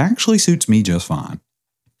 which actually suits me just fine.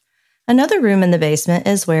 Another room in the basement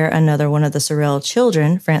is where another one of the Sorrel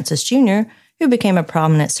children, Francis Jr., who became a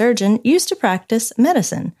prominent surgeon, used to practice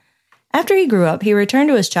medicine. After he grew up, he returned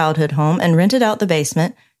to his childhood home and rented out the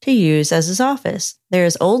basement to use as his office. There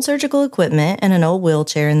is old surgical equipment and an old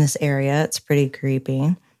wheelchair in this area. It's pretty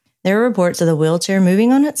creepy. There are reports of the wheelchair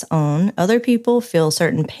moving on its own. Other people feel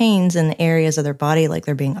certain pains in areas of their body like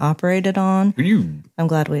they're being operated on. I'm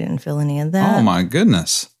glad we didn't feel any of that. Oh my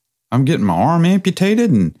goodness. I'm getting my arm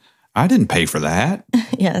amputated and I didn't pay for that.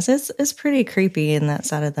 Yes, it's pretty creepy in that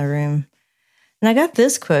side of the room. And I got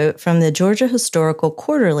this quote from the Georgia Historical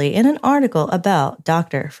Quarterly in an article about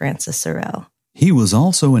Dr. Francis Sorrel. He was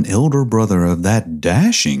also an elder brother of that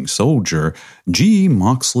dashing soldier, G.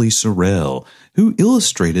 Moxley Sorrel, who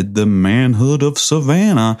illustrated the manhood of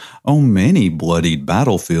Savannah on many bloodied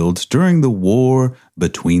battlefields during the war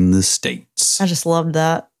between the states. I just loved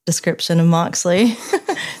that description of Moxley.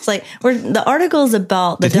 It's like the article is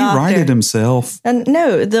about the doctor. Did he write it himself? And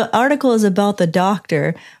no, the article is about the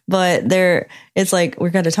doctor, but it's like we're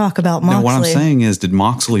going to talk about Moxley. No, what I'm saying is, did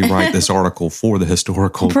Moxley write this article for the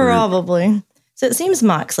historical group? Probably. So it seems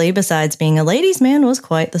Moxley, besides being a ladies' man, was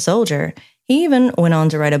quite the soldier. He even went on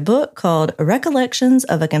to write a book called Recollections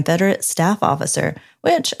of a Confederate Staff Officer,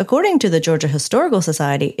 which, according to the Georgia Historical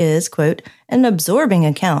Society, is, quote, an absorbing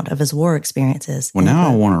account of his war experiences. Well,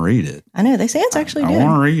 now I want to read it. I know, they say it's actually good. I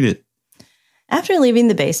want to read it. After leaving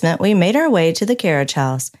the basement, we made our way to the carriage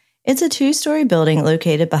house. It's a 2-story building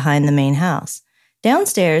located behind the main house.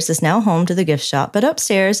 Downstairs is now home to the gift shop, but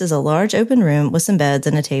upstairs is a large open room with some beds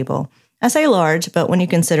and a table. I say large, but when you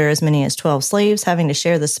consider as many as 12 slaves having to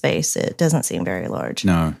share the space, it doesn't seem very large.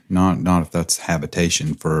 No, not if that's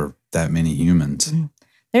habitation for that many humans. Mm-hmm.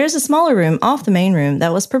 There is a smaller room off the main room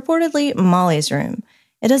that was purportedly Molly's room.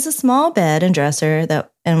 It is a small bed and dresser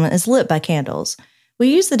and is lit by candles.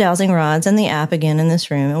 We used the dowsing rods and the app again in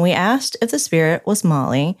this room, and we asked if the spirit was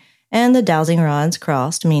Molly, and the dowsing rods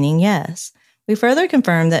crossed, meaning yes. We further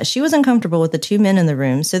confirmed that she was uncomfortable with the 2 men in the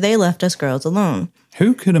room, so they left us girls alone.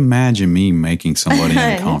 Who could imagine me making somebody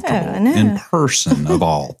uncomfortable I know. in person of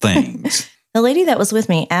all things? The lady that was with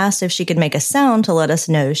me asked if she could make a sound to let us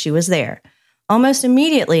know she was there. Almost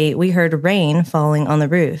immediately, we heard rain falling on the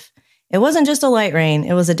roof. It wasn't just a light rain,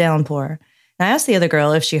 it was a downpour. I asked the other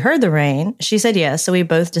girl if she heard the rain. She said yes, so we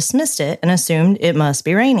both dismissed it and assumed it must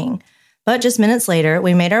be raining. But just minutes later,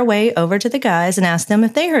 we made our way over to the guys and asked them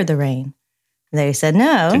if they heard the rain. They said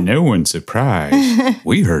no. To no one's surprise,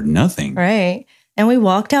 we heard nothing. Right. And we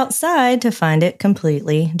walked outside to find it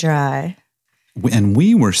completely dry. And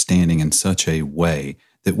we were standing in such a way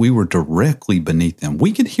that we were directly beneath them.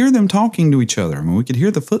 We could hear them talking to each other. I mean, we could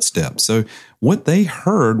hear the footsteps. So what they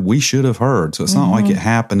heard, we should have heard. So it's not like it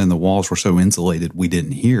happened and the walls were so insulated we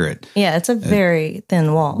didn't hear it. Yeah, it's a very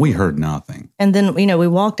thin wall. We heard nothing. And then, we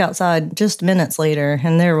walked outside just minutes later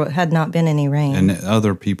and there had not been any rain. And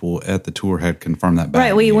other people at the tour had confirmed that back.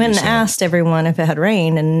 Right, we went and asked everyone if it had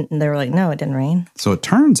rained, and they were like, no, it didn't rain. So it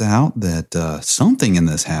turns out that something in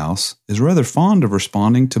this house is rather fond of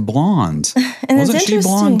responding to blondes. And Wasn't she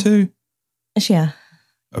blonde too? Yeah.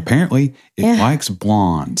 Apparently, it likes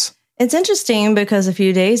blondes. It's interesting because a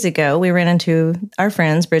few days ago, we ran into our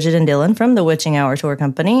friends, Bridget and Dylan from the Witching Hour Tour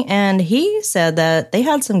Company, and he said that they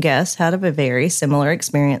had some guests had a very similar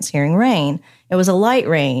experience hearing rain. It was a light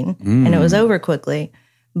rain, and it was over quickly.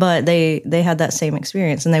 But they had that same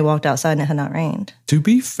experience, and they walked outside and it had not rained. To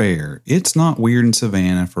be fair, it's not weird in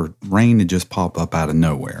Savannah for rain to just pop up out of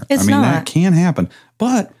nowhere. It's that can happen,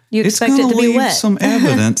 but you it's expect going it to to be leave wet. some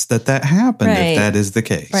evidence that happened if that is the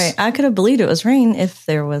case. Right. I could have believed it was rain if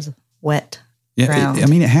there was wet ground.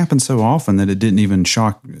 It happens so often that it didn't even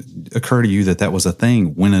occur to you that was a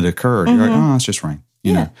thing when it occurred. You're like, oh, it's just rain.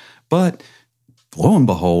 You know. But lo and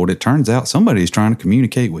behold, it turns out somebody's trying to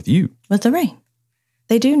communicate with you. With the rain.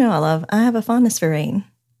 They do know I have a fondness for rain.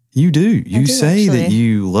 You do. You say actually. that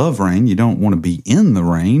you love rain. You don't want to be in the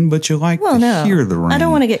rain, but you like to hear the rain. I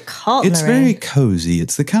don't want to get caught in the rain. It's very cozy.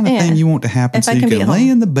 It's the kind of thing you want to happen If so I you can can be at lay home.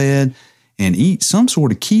 in the bed and eat some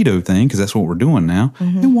sort of keto thing, because that's what we're doing now,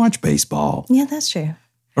 and watch baseball Yeah, that's true.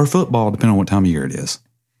 or football, depending on what time of year it is.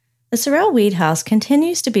 The Sorrel Weed House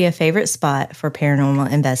continues to be a favorite spot for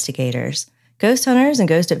paranormal investigators. Ghost hunters and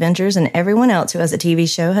ghost adventures and everyone else who has a TV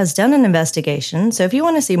show has done an investigation. So if you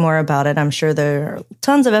want to see more about it, I'm sure there are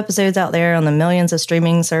tons of episodes out there on the millions of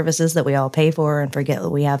streaming services that we all pay for and forget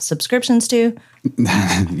that we have subscriptions to.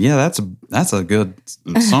 Yeah, that's a good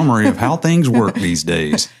summary of how things work these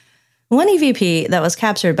days. One EVP that was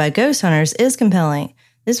captured by ghost hunters is compelling.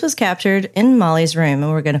 This was captured in Molly's room,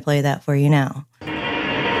 and we're going to play that for you now.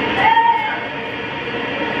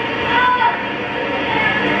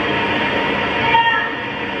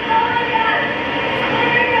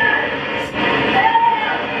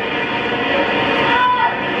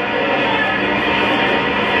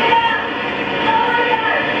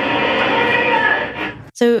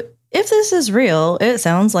 So if this is real, it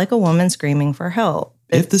sounds like a woman screaming for help.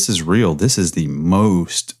 If this is real, this is the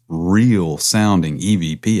most real sounding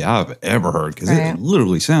EVP I've ever heard, because it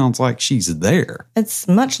literally sounds like she's there. It's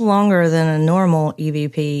much longer than a normal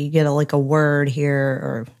EVP. You get a word here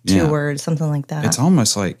or two words, something like that. It's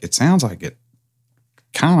almost like, it sounds like it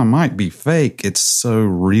kind of might be fake. It's so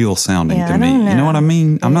real sounding to me. You know what I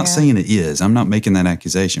mean? I'm not saying it is. I'm not making that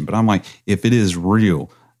accusation, but I'm like, if it is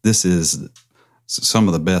real, this is some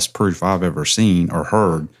of the best proof I've ever seen or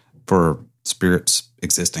heard for spirits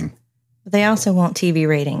existing. But they also want TV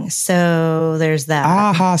ratings, so there's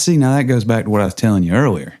that. See, now that goes back to what I was telling you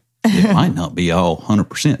earlier. It might not be all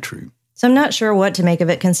 100% true. So I'm not sure what to make of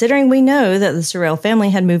it, considering we know that the Sorrel family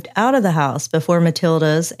had moved out of the house before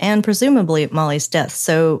Matilda's and presumably Molly's death.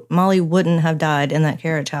 So Molly wouldn't have died in that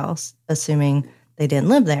carriage house, assuming they didn't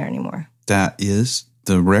live there anymore. That is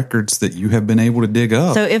the records that you have been able to dig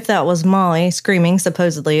up. So if that was Molly screaming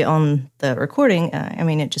supposedly on the recording,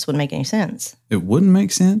 it just wouldn't make any sense. It wouldn't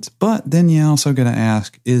make sense, but then you also got to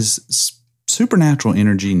ask, is supernatural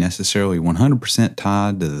energy necessarily 100%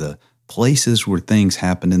 tied to the places where things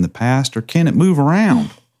happened in the past, or can it move around?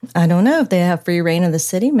 I don't know. If they have free reign of the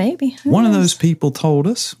city, maybe. One of those people told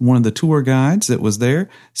us, one of the tour guides that was there,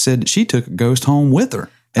 said that she took a ghost home with her.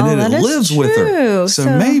 And that it lives with her.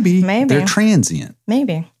 So maybe they're transient.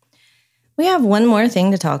 Maybe. We have one more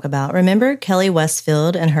thing to talk about. Remember Kelly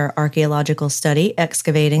Westfield and her archaeological study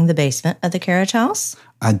excavating the basement of the carriage house?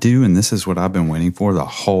 I do, and this is what I've been waiting for the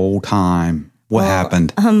whole time. What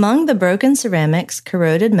happened? Among the broken ceramics,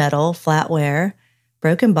 corroded metal, flatware,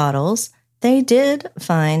 broken bottles, they did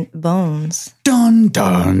find bones. Dun,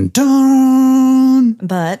 dun, dun!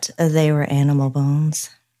 But they were animal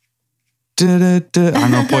bones. I'm going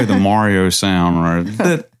to play the Mario sound.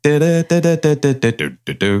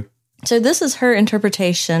 So this is her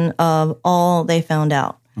interpretation of all they found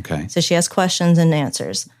out. Okay. So she has questions and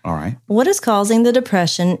answers. All right. What is causing the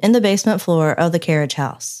depression in the basement floor of the carriage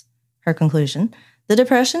house? Her conclusion: the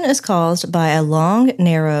depression is caused by a long,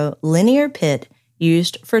 narrow, linear pit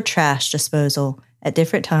used for trash disposal at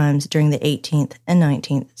different times during the 18th and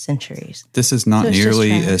 19th centuries. This is not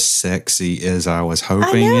nearly as sexy as I was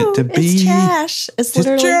hoping it to be. It's trash. It's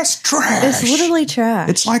literally just trash. It's literally trash.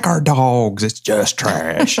 It's like our dogs. It's just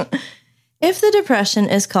trash. If the depression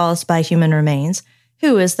is caused by human remains,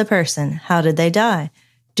 who is the person? How did they die?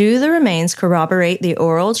 Do the remains corroborate the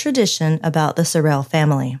oral tradition about the Sorrel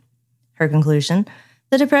family? Her conclusion: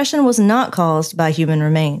 the depression was not caused by human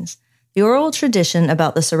remains. The oral tradition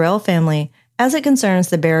about the Sorrel family, as it concerns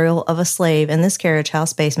the burial of a slave in this carriage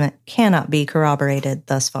house basement, cannot be corroborated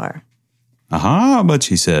thus far. But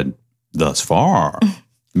she said, thus far,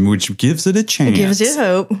 which gives it a chance. It gives you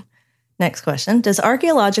hope. Next question. Does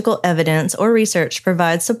archaeological evidence or research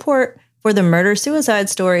provide support for the murder-suicide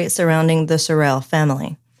story surrounding the Sorrel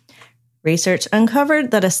family? Research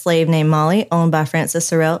uncovered that a slave named Molly, owned by Frances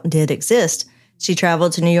Sorrel, did exist. She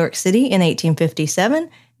traveled to New York City in 1857,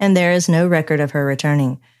 and there is no record of her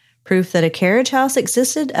returning. Proof that a carriage house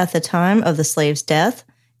existed at the time of the slave's death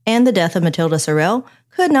and the death of Matilda Sorrel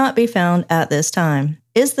could not be found at this time.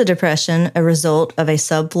 Is the depression a result of a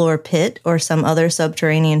subfloor pit or some other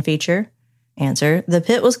subterranean feature? Answer, the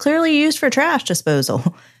pit was clearly used for trash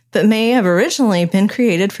disposal, but may have originally been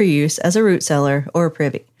created for use as a root cellar or a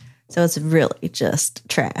privy. So it's really just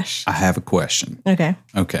trash. I have a question. Okay.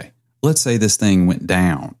 Let's say this thing went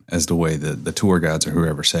down as the way the tour guides or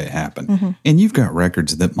whoever say it happened. And you've got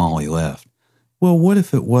records that Molly left. Well, what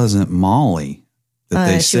if it wasn't Molly that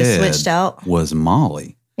they she was said switched out? Was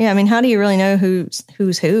Molly? Yeah, I mean, how do you really know who's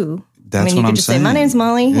who? That's you what could I'm just saying. say, my name's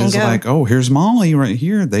Molly, and it's go. like, oh, here's Molly right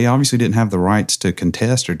here. They obviously didn't have the rights to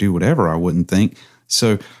contest or do whatever, I wouldn't think.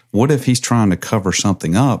 So what if he's trying to cover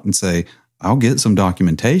something up and say, I'll get some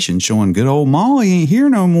documentation showing good old Molly ain't here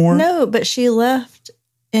no more? No, but she left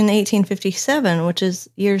in 1857, which is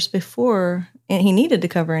years before, and he needed to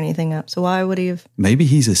cover anything up. So why would he have? Maybe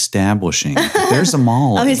he's establishing that there's a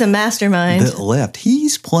Molly. Oh, he's a mastermind. That left.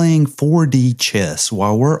 He's playing 4D chess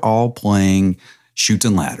while we're all playing Chutes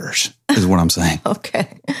and Ladders, is what I'm saying.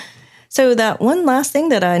 Okay. So that one last thing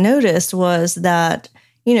that I noticed was that,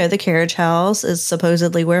 the carriage house is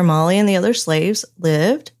supposedly where Molly and the other slaves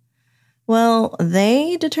lived. Well,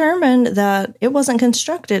 they determined that it wasn't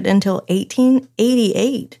constructed until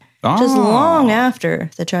 1888, just long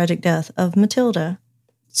after the tragic death of Matilda.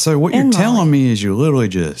 So what you're And telling Molly. me is you're literally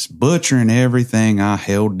just butchering everything I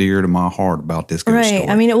held dear to my heart about this ghost story. Right.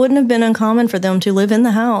 I mean, it wouldn't have been uncommon for them to live in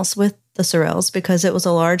the house with the Sorrels because it was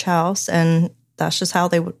a large house, and that's just how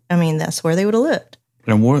they would, that's where they would have lived.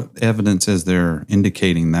 And what evidence is there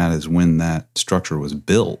indicating that is when that structure was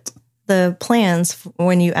built? The plans,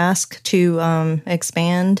 when you ask to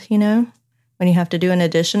expand, when you have to do an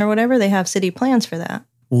addition or whatever, they have city plans for that.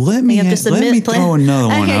 Let me throw another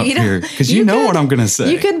one up here, because you know what I'm going to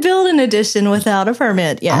say. You could build an addition without a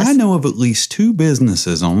permit, yes. I know of at least 2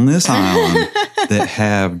 businesses on this island that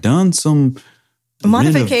have done some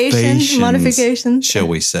modifications, shall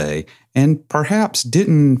we say, and perhaps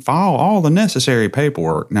didn't file all the necessary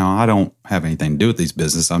paperwork. Now, I don't have anything to do with these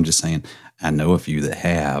businesses. I'm just saying I know a few that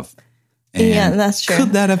have. And yeah, that's true.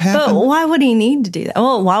 Could that have happened? But why would he need to do that?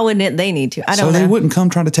 Well, why wouldn't they need to? I don't know. So they wouldn't come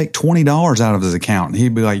try to take $20 out of his account. And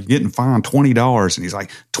he'd be like, you're getting fined $20. And he's like,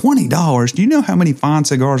 $20? Do you know how many fine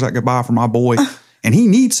cigars I could buy for my boy? And he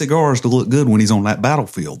needs cigars to look good when he's on that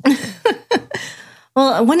battlefield.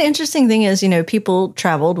 Well, one interesting thing is, people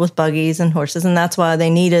traveled with buggies and horses, and that's why they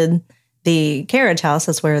needed the carriage house.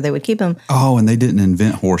 That's where they would keep them. Oh, and they didn't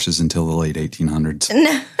invent horses until the late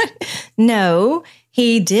 1800s. No,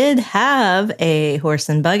 he did have a horse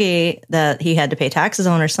and buggy that he had to pay taxes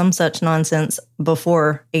on or some such nonsense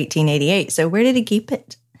before 1888. So where did he keep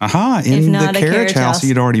it? In the carriage house he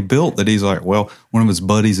had already built that he's like, well, one of his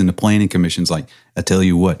buddies in the planning commission's like, I tell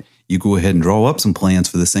you what, you go ahead and draw up some plans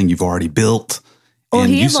for this thing you've already built. Well, and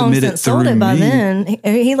he had long since sold it by then.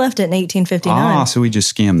 He left it in 1859. So he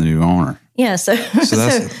just scammed the new owner. Yeah, so that's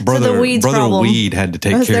the weeds problem. Weed had to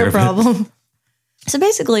take was care their of problem. It. So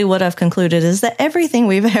basically what I've concluded is that everything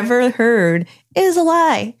we've ever heard is a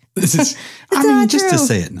lie. Just to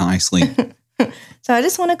say it nicely. So I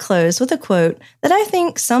just want to close with a quote that I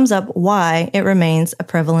think sums up why it remains a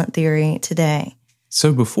prevalent theory today.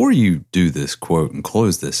 So before you do this quote and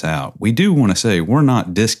close this out, we do want to say we're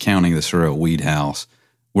not discounting the Sorrel Weed House.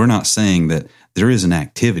 We're not saying that there is an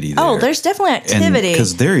activity there. Oh, there's definitely activity.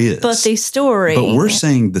 Because there is. But the story. But we're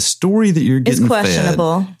saying the story that you're getting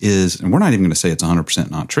questionable. fed is, and we're not even going to say it's 100%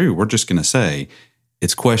 not true. We're just going to say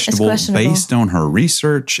it's questionable based on her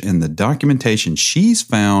research and the documentation she's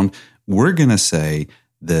found. We're going to say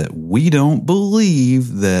that we don't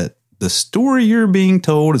believe that the story you're being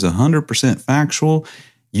told is 100% factual.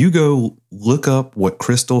 You go look up what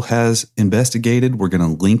Crystal has investigated. We're going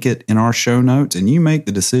to link it in our show notes, and you make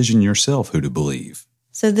the decision yourself who to believe.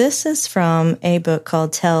 So this is from a book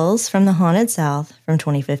called Tales from the Haunted South from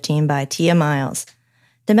 2015 by Tia Miles.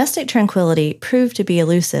 Domestic tranquility proved to be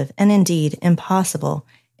elusive and indeed impossible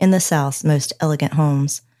in the South's most elegant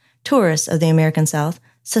homes. Tourists of the American South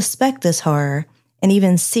suspect this horror and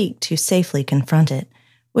even seek to safely confront it,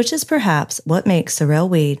 which is perhaps what makes Sorrel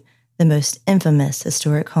Weed the most infamous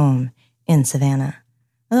historic home in Savannah.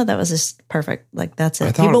 I thought that was just perfect. Like, that's it.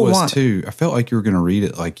 I thought it was too. I felt like you were going to read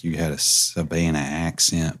it like you had a Savannah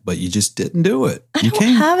accent, but you just didn't do it. I don't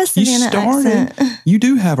have a Savannah accent. You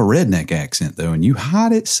do have a redneck accent, though, and you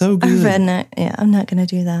hide it so good. A redneck. Yeah, I'm not going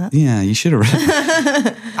to do that. Yeah, you should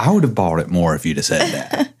have. I would have bought it more if you'd have said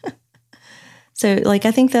that. So, I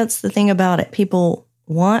think that's the thing about it. People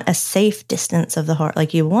want a safe distance of the heart.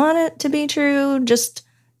 Like, you want it to be true, just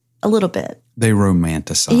a little bit. They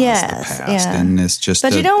romanticize the past, and it's just.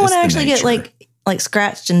 But you don't want to actually get like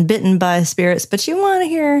scratched and bitten by spirits. But you want to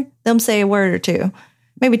hear them say a word or two.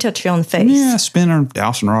 Maybe touch you on the face. Yeah, spin a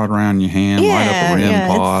dowsing rod around your hand, light up a REM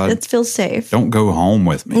pod. It feels safe. Don't go home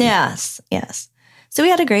with me. Yes. So we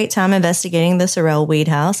had a great time investigating the Sorrel weed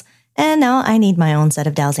house, and now I need my own set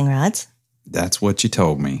of dowsing rods. That's what you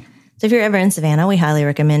told me. So if you're ever in Savannah, we highly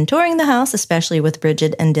recommend touring the house, especially with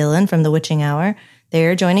Bridget and Dylan from The Witching Hour.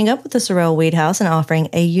 They're joining up with the Sorrel Weed House and offering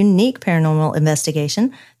a unique paranormal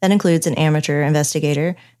investigation that includes an amateur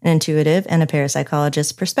investigator, an intuitive, and a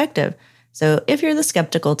parapsychologist perspective. So if you're the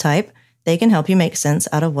skeptical type, they can help you make sense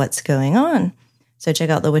out of what's going on. So check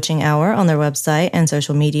out The Witching Hour on their website and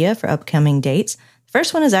social media for upcoming dates. The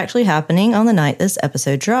first one is actually happening on the night this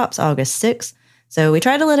episode drops, August 6th. So we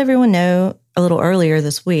tried to let everyone know a little earlier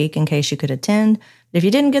this week in case you could attend. But if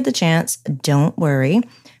you didn't get the chance, don't worry,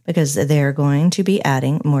 because they're going to be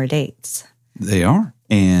adding more dates. They are.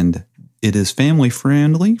 And it is family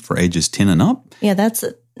friendly for ages 10 and up. Yeah, that's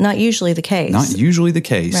not usually the case. Not usually the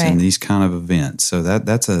case in these kind of events. So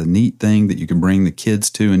that's a neat thing that you can bring the kids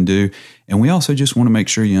to and do. And we also just want to make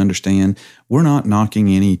sure you understand we're not knocking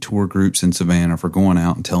any tour groups in Savannah for going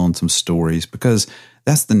out and telling some stories, because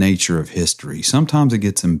that's the nature of history. Sometimes it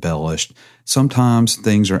gets embellished. Sometimes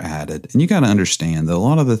things are added. And you got to understand that a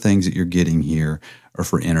lot of the things that you're getting here are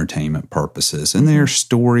for entertainment purposes. And they're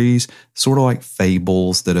stories, sort of like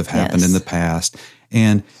fables that have happened in the past.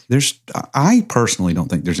 And I personally don't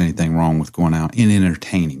think there's anything wrong with going out and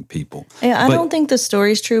entertaining people. Yeah, I don't think the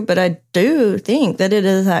story's true, but I do think that it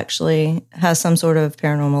is actually has some sort of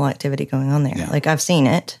paranormal activity going on there. Yeah. Like I've seen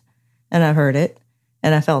it and I've heard it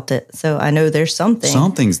and I felt it. So I know there's something.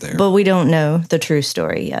 Something's there. But we don't know the true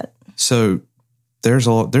story yet. So there's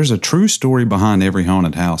a true story behind every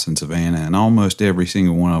haunted house in Savannah, and almost every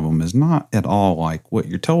single one of them is not at all like what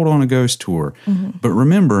you're told on a ghost tour. Mm-hmm. But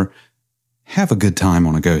remember, have a good time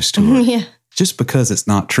on a ghost tour. Yeah. Just because it's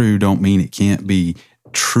not true don't mean it can't be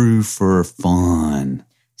true for fun.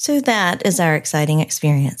 So that is our exciting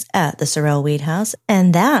experience at the Sorrel Weed House.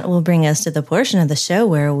 And that will bring us to the portion of the show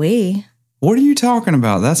where we... What are you talking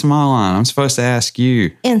about? That's my line. I'm supposed to ask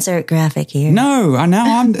you. Insert graphic here. No,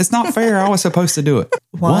 it's not fair. I was supposed to do it.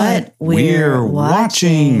 What we're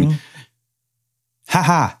watching. Ha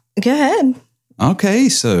ha. Go ahead. Okay,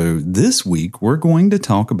 so this week we're going to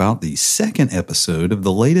talk about the second episode of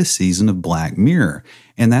the latest season of Black Mirror,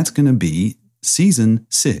 and that's going to be season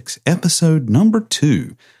 6, episode number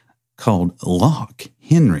 2, called Lock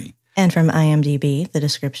Henry. And from IMDb, the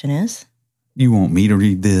description is? You want me to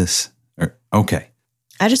read this? Okay.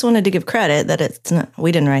 I just wanted to give credit that it's not,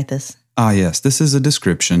 we didn't write this. Ah, yes, this is a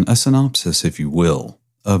description, a synopsis, if you will,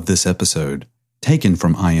 of this episode. Taken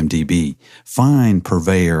from IMDb, fine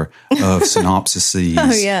purveyor of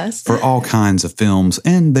synopsises for all kinds of films,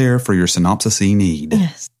 and there for your synopsis-y need.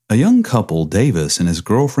 Yes. A young couple, Davis and his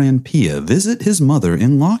girlfriend Pia, visit his mother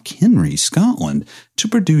in Loch Henry, Scotland, to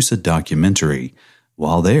produce a documentary.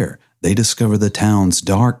 While there, they discover the town's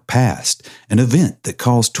dark past, an event that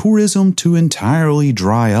caused tourism to entirely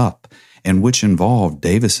dry up, and which involved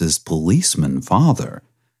Davis's policeman father.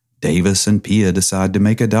 Davis and Pia decide to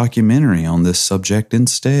make a documentary on this subject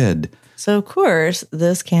instead. So, of course,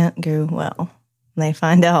 this can't go well. They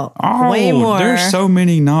find out way more. There's so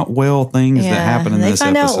many not well things that happen in this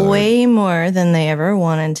episode. They find out way more than they ever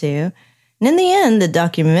wanted to. And in the end, the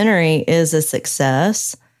documentary is a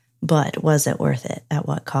success. But was it worth it? At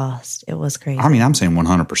what cost? It was crazy. I mean, I'm saying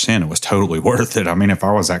 100% it was totally worth it. I mean, if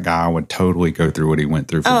I was that guy, I would totally go through what he went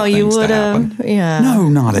through for the things to happen. Yeah. No,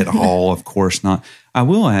 not at all. Of course not. I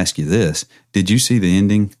will ask you this. Did you see the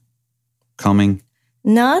ending coming?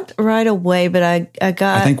 Not right away, but I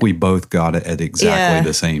think we both got it at exactly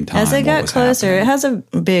the same time. As it got closer, it has a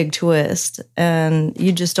big twist, and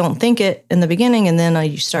you just don't think it in the beginning, and then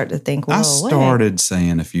you start to think, whoa, I started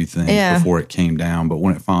saying a few things before it came down, but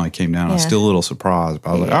when it finally came down, I was still a little surprised. But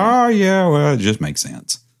I was like, oh, yeah, well, it just makes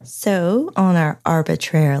sense. So, on our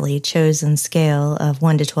arbitrarily chosen scale of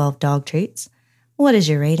 1 to 12 dog treats, what is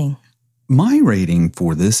your rating? My rating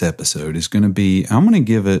for this episode is going to be, I'm going to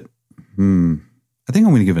give it, I think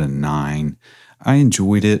I'm going to give it a 9. I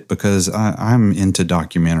enjoyed it because I'm into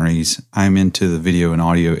documentaries. I'm into the video and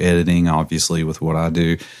audio editing, obviously, with what I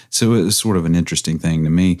do. So it was sort of an interesting thing to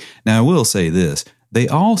me. Now, I will say this. They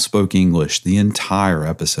all spoke English the entire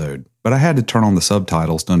episode, but I had to turn on the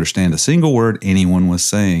subtitles to understand a single word anyone was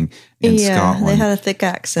saying in Scotland. They had a thick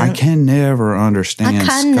accent. I can never understand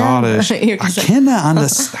Scottish. I cannot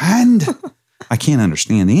understand. I can't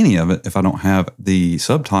understand any of it if I don't have the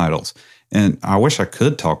subtitles. And I wish I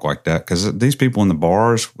could talk like that because these people in the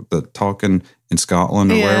bars with the talking in Scotland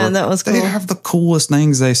or wherever, that was cool. They have the coolest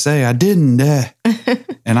things they say. I didn't.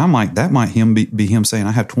 And I'm like, that might be him saying,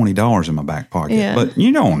 I have $20 in my back pocket. Yeah. But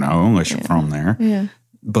you don't know unless you're from there. Yeah.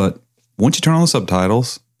 But once you turn on the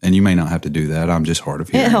subtitles, and you may not have to do that, I'm just hard of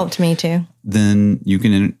hearing. It helped me too. Then you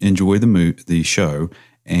can enjoy the show.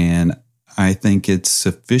 And I think it's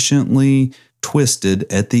sufficiently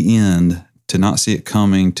twisted at the end to not see it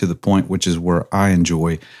coming to the point, which is where I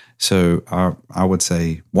enjoy. So I would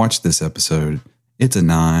say watch this episode. It's a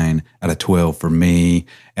 9 out of 12 for me.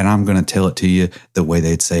 And I'm going to tell it to you the way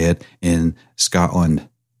they'd say it in Scotland.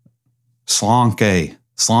 Slánke,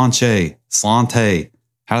 slánche, slánte.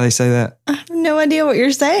 How do they say that? I have no idea what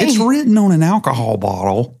you're saying. It's written on an alcohol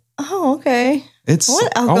bottle. Oh, okay. It's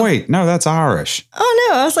oh wait, no, that's Irish. Oh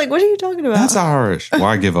no, I was like, what are you talking about? That's Irish. Well,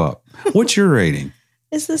 I give up. What's your rating?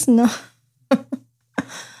 Is this not?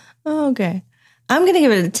 Okay. I'm going to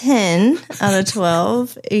give it a 10 out of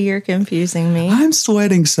 12. You're confusing me. I'm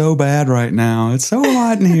sweating so bad right now. It's so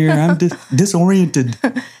hot in here. I'm disoriented.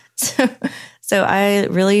 So I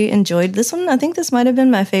really enjoyed this one. I think this might have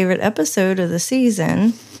been my favorite episode of the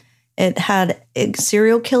season. It had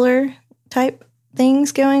serial killer type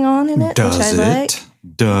things going on in it, which I like.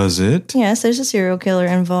 Does it? Yes, there's a serial killer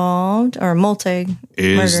involved, or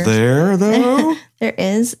multi-murders. Is there, though? There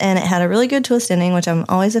is, and it had a really good twist ending, which I'm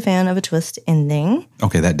always a fan of a twist ending.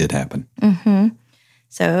 Okay, that did happen. Mm-hmm.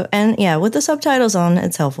 So, and yeah, with the subtitles on,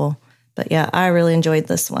 it's helpful. But yeah, I really enjoyed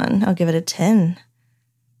this one. I'll give it a 10.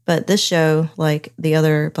 But this show, like the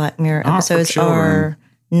other Black Mirror episodes, are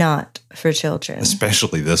not for children.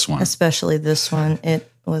 Especially this one.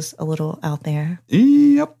 It was a little out there.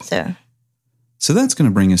 Yep. So that's going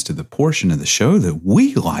to bring us to the portion of the show that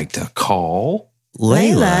we like to call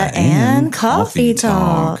Layla and Coffee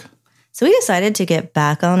Talk. So we decided to get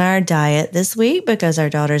back on our diet this week because our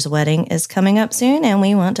daughter's wedding is coming up soon and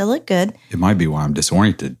we want to look good. It might be why I'm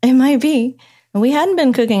disoriented. It might be. We hadn't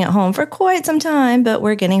been cooking at home for quite some time, but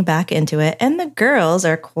we're getting back into it. And the girls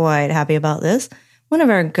are quite happy about this. One of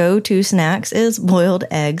our go-to snacks is boiled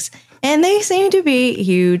eggs. And they seem to be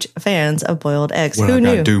huge fans of boiled eggs. What Who I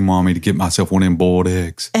knew? gotta do, Mommy, to get myself one of them boiled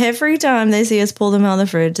eggs? Every time they see us pull them out of the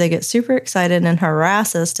fridge, they get super excited and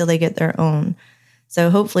harass us till they get their own. So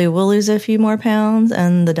hopefully we'll lose a few more pounds,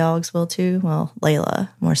 and the dogs will too. Well, Layla,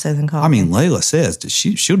 more so than Coffee. I mean, Layla says that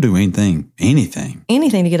she'll do anything to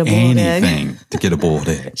get a boiled egg. Anything to get a boiled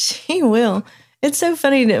egg. She will. It's so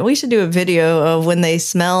funny. We should do a video of when they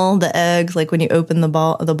smell the eggs, like when you open the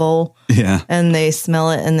bowl. Yeah. And they smell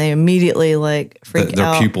it and they immediately like freak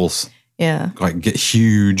out. Their pupils. Yeah. Like get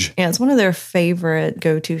huge. Yeah, it's one of their favorite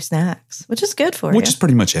go-to snacks, which is good for you. Which is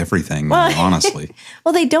pretty much everything, well, honestly.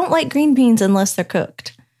 Well, they don't like green beans unless they're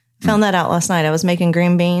cooked. I found that out last night. I was making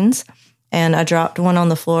green beans and I dropped one on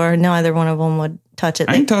the floor. Neither one of them would touch it.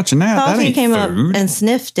 I ain't touching that. Coffee that ain't came food. up and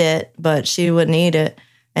sniffed it, but she wouldn't eat it.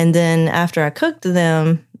 And then after I cooked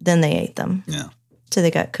them, then they ate them. Yeah. So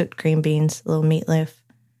they got cooked green beans, a little meatloaf,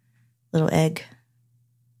 little egg.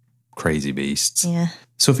 Crazy beasts. Yeah.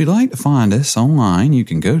 So if you'd like to find us online, you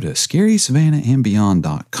can go to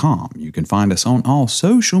scarysavannahandbeyond.com. You can find us on all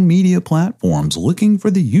social media platforms looking for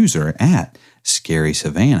the user at Scary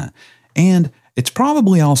Savannah. And it's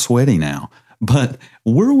probably all sweaty now, but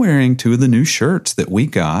we're wearing 2 of the new shirts that we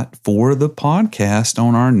got for the podcast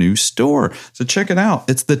on our new store. So check it out.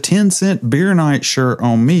 It's the 10-cent beer night shirt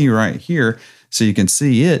on me right here, so you can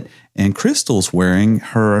see it. And Crystal's wearing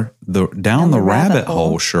her down the rabbit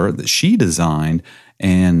hole shirt that she designed.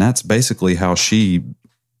 And that's basically how she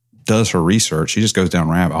does her research. She just goes down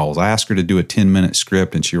rabbit holes. I ask her to do a 10-minute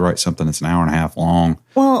script and she writes something that's an hour and a half long.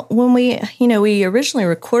 Well, when we originally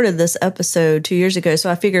recorded this episode 2 years ago, so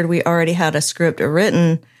I figured we already had a script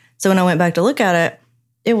written. So when I went back to look at it,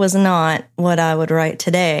 it was not what I would write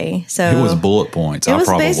today. So it was bullet points. It was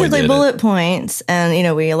basically bullet points,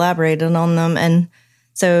 and we elaborated on them. And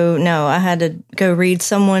so no, I had to go read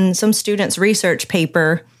some student's research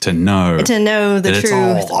paper to know the truth.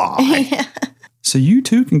 It's all a lie. Yeah. So you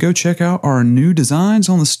too can go check out our new designs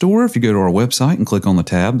on the store. If you go to our website and click on the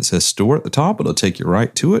tab that says store at the top, it'll take you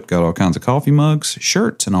right to it. Got all kinds of coffee mugs,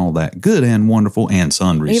 shirts, and all that good and wonderful and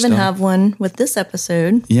sundry stuff. We even have one with this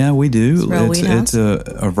episode. Yeah, we do. It's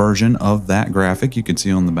a version of that graphic you can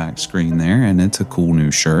see on the back screen there, and it's a cool new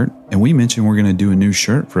shirt. And we mentioned we're going to do a new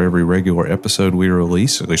shirt for every regular episode we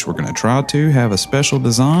release. At least we're going to try to have a special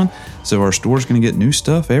design. So our store's going to get new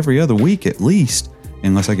stuff every other week at least.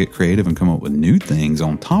 Unless I get creative and come up with new things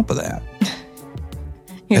on top of that.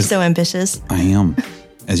 You're so ambitious. I am.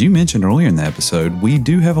 As you mentioned earlier in the episode, we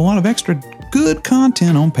do have a lot of extra good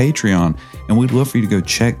content on Patreon, and we'd love for you to go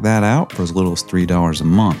check that out for as little as $3 a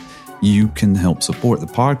month. You can help support the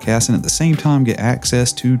podcast and at the same time get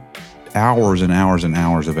access to hours and hours and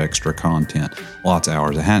hours of extra content. Lots of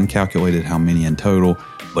hours. I hadn't calculated how many in total,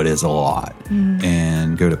 but it's a lot.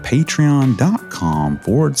 And go to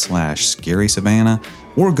patreon.com/Scary Savannah,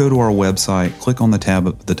 or go to our website, click on the tab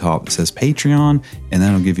up at the top that says Patreon, and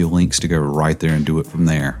that'll give you links to go right there and do it from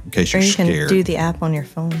there in case you're scared. Or you can do the app on your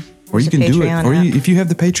phone. Or you can do it. Or if you have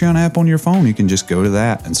the Patreon app on your phone, you can just go to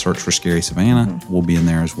that and search for Scary Savannah. We'll be in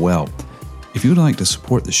there as well. If you would like to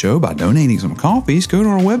support the show by donating some coffees, go to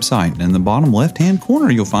our website. And in the bottom left-hand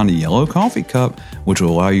corner, you'll find a yellow coffee cup, which will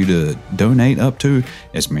allow you to donate up to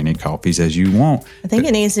as many coffees as you want. I think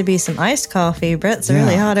it needs to be some iced coffee. Brett's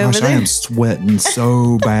really hot over there. I am sweating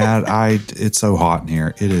so bad. It's so hot in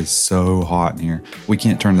here. It is so hot in here. We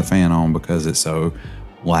can't turn the fan on because it's so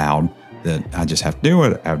loud that I just have to deal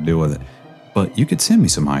with it. I have to deal with it. But you could send me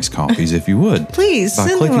some iced coffees if you would. Please, by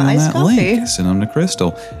send clicking them on iced that coffee. link. Send them to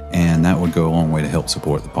Crystal, and that would go a long way to help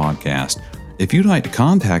support the podcast. If you'd like to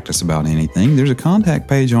contact us about anything, there's a contact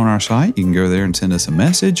page on our site. You can go there and send us a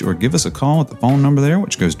message or give us a call at the phone number there,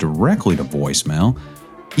 which goes directly to voicemail.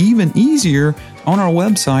 Even easier, on our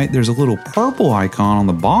website, there's a little purple icon on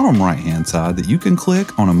the bottom right-hand side that you can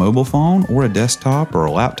click on a mobile phone or a desktop or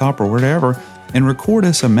a laptop or whatever and record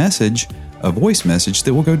us a message, a voice message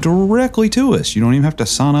that will go directly to us. You don't even have to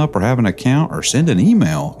sign up or have an account or send an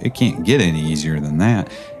email. It can't get any easier than that.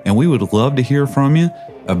 And we would love to hear from you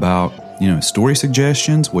about, story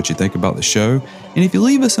suggestions, what you think about the show. And if you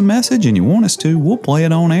leave us a message and you want us to, we'll play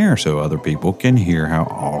it on air so other people can hear how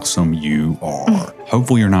awesome you are.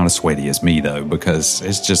 Hopefully you're not as sweaty as me, though, because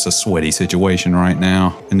it's just a sweaty situation right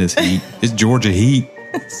now in this heat. It's Georgia heat.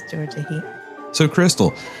 It's Georgia heat. So,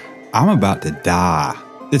 Crystal, I'm about to die.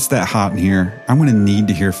 It's that hot in here. I'm going to need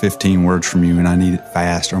to hear 15 words from you, and I need it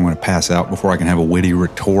fast, or I'm going to pass out before I can have a witty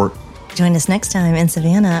retort. Join us next time in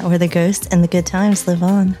Savannah, where the ghosts and the good times live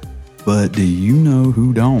on. But do you know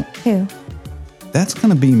who don't? Who? That's going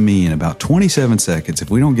to be me in about 27 seconds if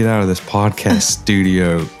we don't get out of this podcast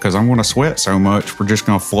studio, because I'm going to sweat so much, we're just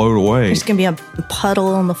going to float away. There's going to be a puddle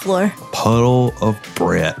on the floor. Puddle of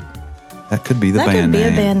Brett. That could be the band name. That could be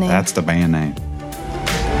a band name. That's the band name.